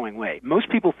in the following way. Most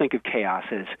people think of chaos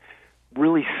as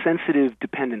really sensitive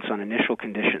dependence on initial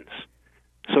conditions.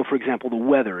 So, for example, the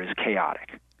weather is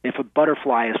chaotic. If a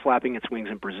butterfly is flapping its wings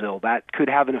in Brazil, that could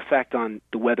have an effect on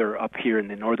the weather up here in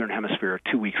the northern hemisphere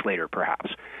 2 weeks later, perhaps.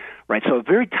 Right? So a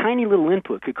very tiny little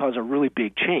input could cause a really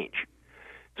big change.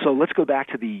 So let's go back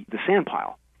to the sand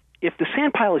pile. If the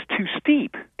sand pile is too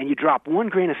steep and you drop one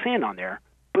grain of sand on there,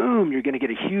 boom, you're going to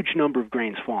get a huge number of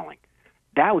grains falling.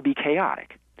 That would be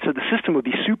chaotic. So the system would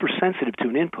be super sensitive to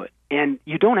an input. And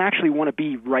you don't actually want to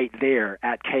be right there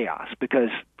at chaos because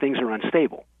things are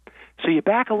unstable. So you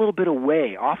back a little bit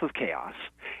away off of chaos,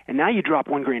 and now you drop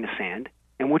one grain of sand,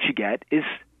 and what you get is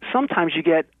sometimes you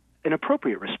get an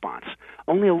appropriate response.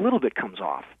 Only a little bit comes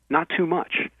off, not too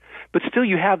much. But still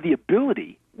you have the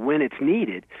ability, when it's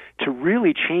needed, to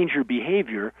really change your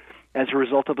behavior as a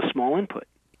result of a small input.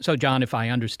 So, John, if I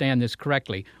understand this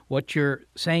correctly, what you're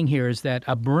saying here is that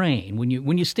a brain, when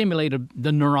you stimulate the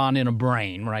neuron in a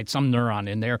brain, right, some neuron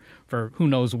in there for who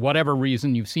knows whatever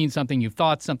reason, you've seen something, you've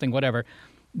thought something, whatever,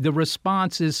 the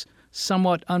response is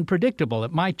somewhat unpredictable.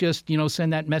 It might just,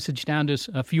 send that message down to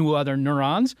a few other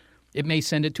neurons. It may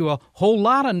send it to a whole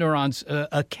lot of neurons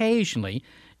occasionally,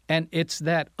 and it's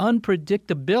that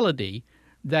unpredictability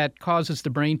that causes the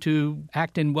brain to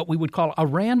act in what we would call a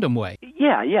random way.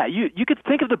 Yeah. You could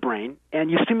think of the brain,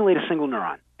 and you stimulate a single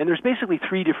neuron, and there's basically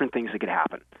three different things that could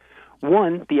happen.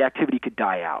 One, the activity could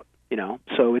die out,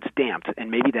 so it's damped, and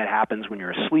maybe that happens when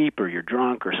you're asleep or you're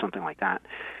drunk or something like that.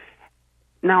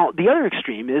 Now, the other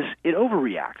extreme is it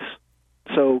overreacts.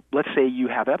 So let's say you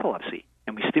have epilepsy,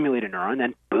 and we stimulate a neuron,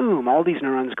 and boom, all these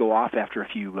neurons go off after a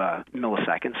few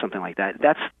milliseconds, something like that.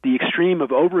 That's the extreme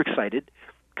of overexcited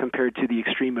compared to the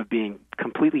extreme of being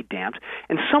completely damped.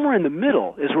 And somewhere in the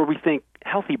middle is where we think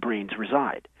healthy brains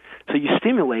reside. So you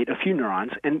stimulate a few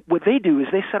neurons, and what they do is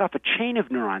they set off a chain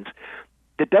of neurons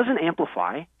that doesn't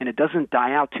amplify, and it doesn't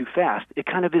die out too fast. It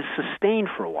kind of is sustained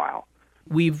for a while.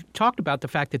 We've talked about the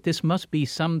fact that this must be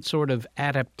some sort of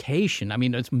adaptation. I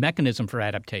mean, it's a mechanism for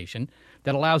adaptation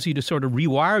that allows you to sort of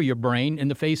rewire your brain in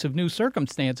the face of new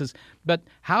circumstances. But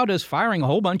how does firing a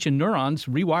whole bunch of neurons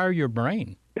rewire your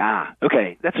brain?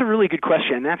 Okay. That's a really good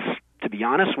question. That's, to be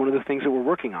honest, one of the things that we're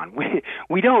working on.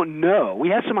 We don't know. We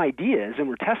have some ideas, and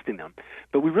we're testing them,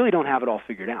 but we really don't have it all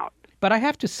figured out. But I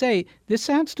have to say, this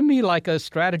sounds to me like a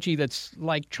strategy that's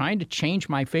like trying to change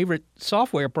my favorite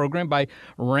software program by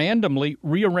randomly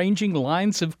rearranging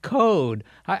lines of code.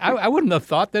 I wouldn't have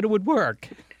thought that it would work.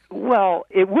 Well,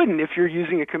 it wouldn't if you're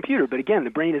using a computer. But again,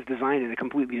 the brain is designed in a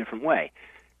completely different way.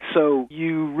 So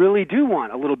you really do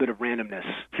want a little bit of randomness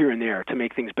here and there to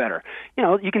make things better.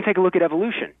 You can take a look at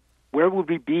evolution. Where would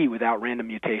we be without random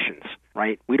mutations,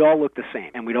 right? We'd all look the same,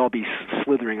 and we'd all be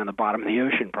slithering on the bottom of the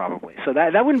ocean probably. So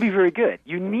that wouldn't be very good.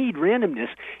 You need randomness.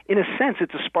 In a sense,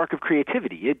 it's a spark of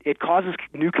creativity. It causes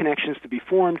new connections to be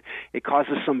formed. It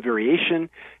causes some variation.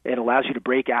 It allows you to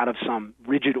break out of some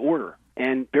rigid order.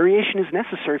 And variation is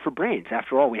necessary for brains.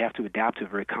 After all, we have to adapt to a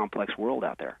very complex world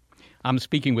out there. I'm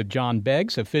speaking with John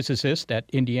Beggs, a physicist at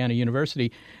Indiana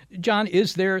University. John,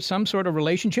 is there some sort of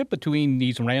relationship between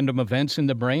these random events in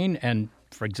the brain and,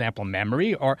 for example,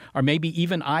 memory or maybe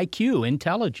even IQ,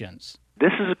 intelligence?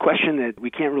 This is a question that we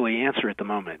can't really answer at the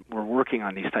moment. We're working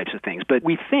on these types of things. But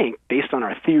we think, based on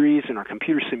our theories and our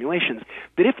computer simulations,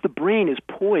 that if the brain is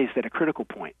poised at a critical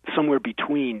point, somewhere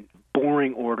between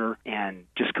boring order and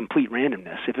just complete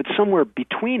randomness, if it's somewhere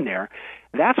between there,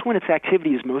 that's when its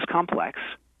activity is most complex,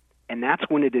 and that's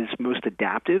when it is most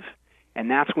adaptive, and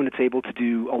that's when it's able to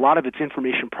do a lot of its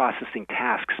information processing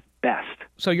tasks best.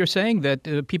 So you're saying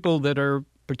that people that are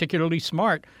particularly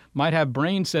smart, might have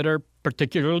brains that are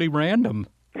particularly random.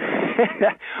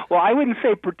 Well, I wouldn't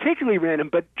say particularly random,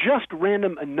 but just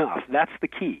random enough. That's the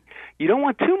key. You don't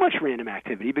want too much random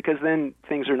activity because then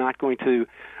things are not going to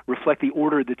reflect the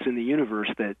order that's in the universe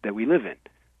that we live in.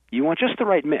 You want just the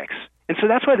right mix. And so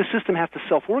that's why the system has to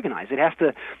self-organize. It has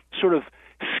to sort of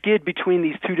skid between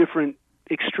these two different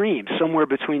extremes, somewhere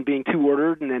between being too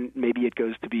ordered and then maybe it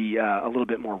goes to be a little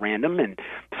bit more random, and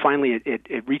finally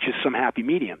it reaches some happy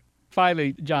medium.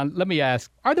 Finally, John, let me ask,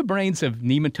 are the brains of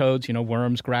nematodes,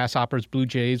 worms, grasshoppers, blue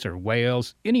jays, or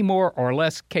whales, any more or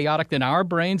less chaotic than our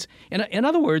brains? In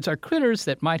other words, are critters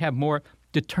that might have more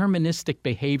deterministic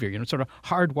behavior, sort of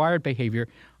hardwired behavior,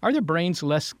 are their brains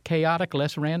less chaotic,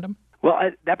 less random? Well,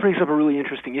 that brings up a really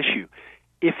interesting issue.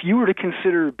 If you were to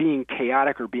consider being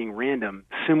chaotic or being random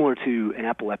similar to an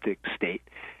epileptic state,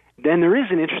 then there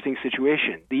is an interesting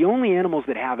situation. The only animals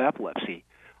that have epilepsy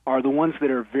are the ones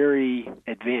that are very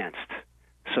advanced.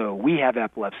 So we have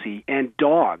epilepsy, and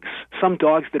dogs, some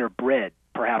dogs that are bred,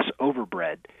 perhaps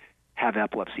overbred, have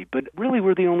epilepsy. But really,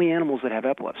 we're the only animals that have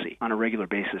epilepsy on a regular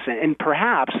basis. And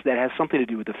perhaps that has something to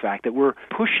do with the fact that we're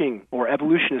pushing, or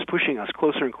evolution is pushing us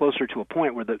closer and closer to a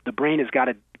point where the brain has got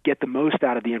to get the most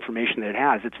out of the information that it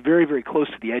has. It's very, very close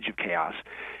to the edge of chaos.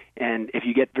 And if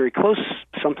you get very close,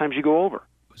 sometimes you go over.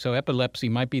 So epilepsy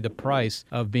might be the price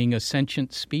of being a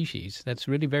sentient species. That's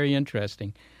really very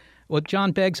interesting. Well,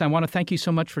 John Beggs, I want to thank you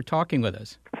so much for talking with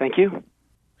us. Thank you.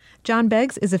 John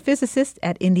Beggs is a physicist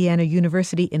at Indiana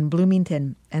University in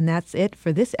Bloomington. And that's it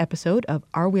for this episode of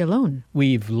Are We Alone?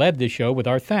 We've led the show with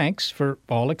our thanks for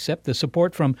all except the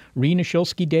support from Rena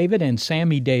Shulsky-David and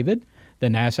Sammy David, the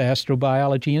NASA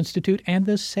Astrobiology Institute, and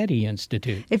the SETI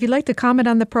Institute. If you'd like to comment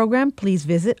on the program, please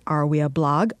visit Are We a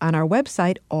Blog on our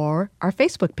website or our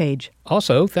Facebook page.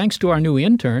 Also, thanks to our new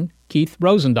intern, Keith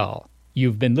Rosendahl.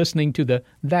 You've been listening to the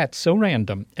That's So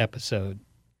Random episode.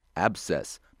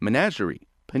 Abscess, menagerie,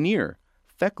 paneer,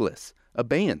 feckless,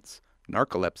 abeyance,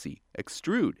 narcolepsy,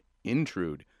 extrude,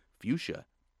 intrude, fuchsia,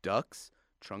 ducks,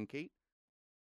 truncate.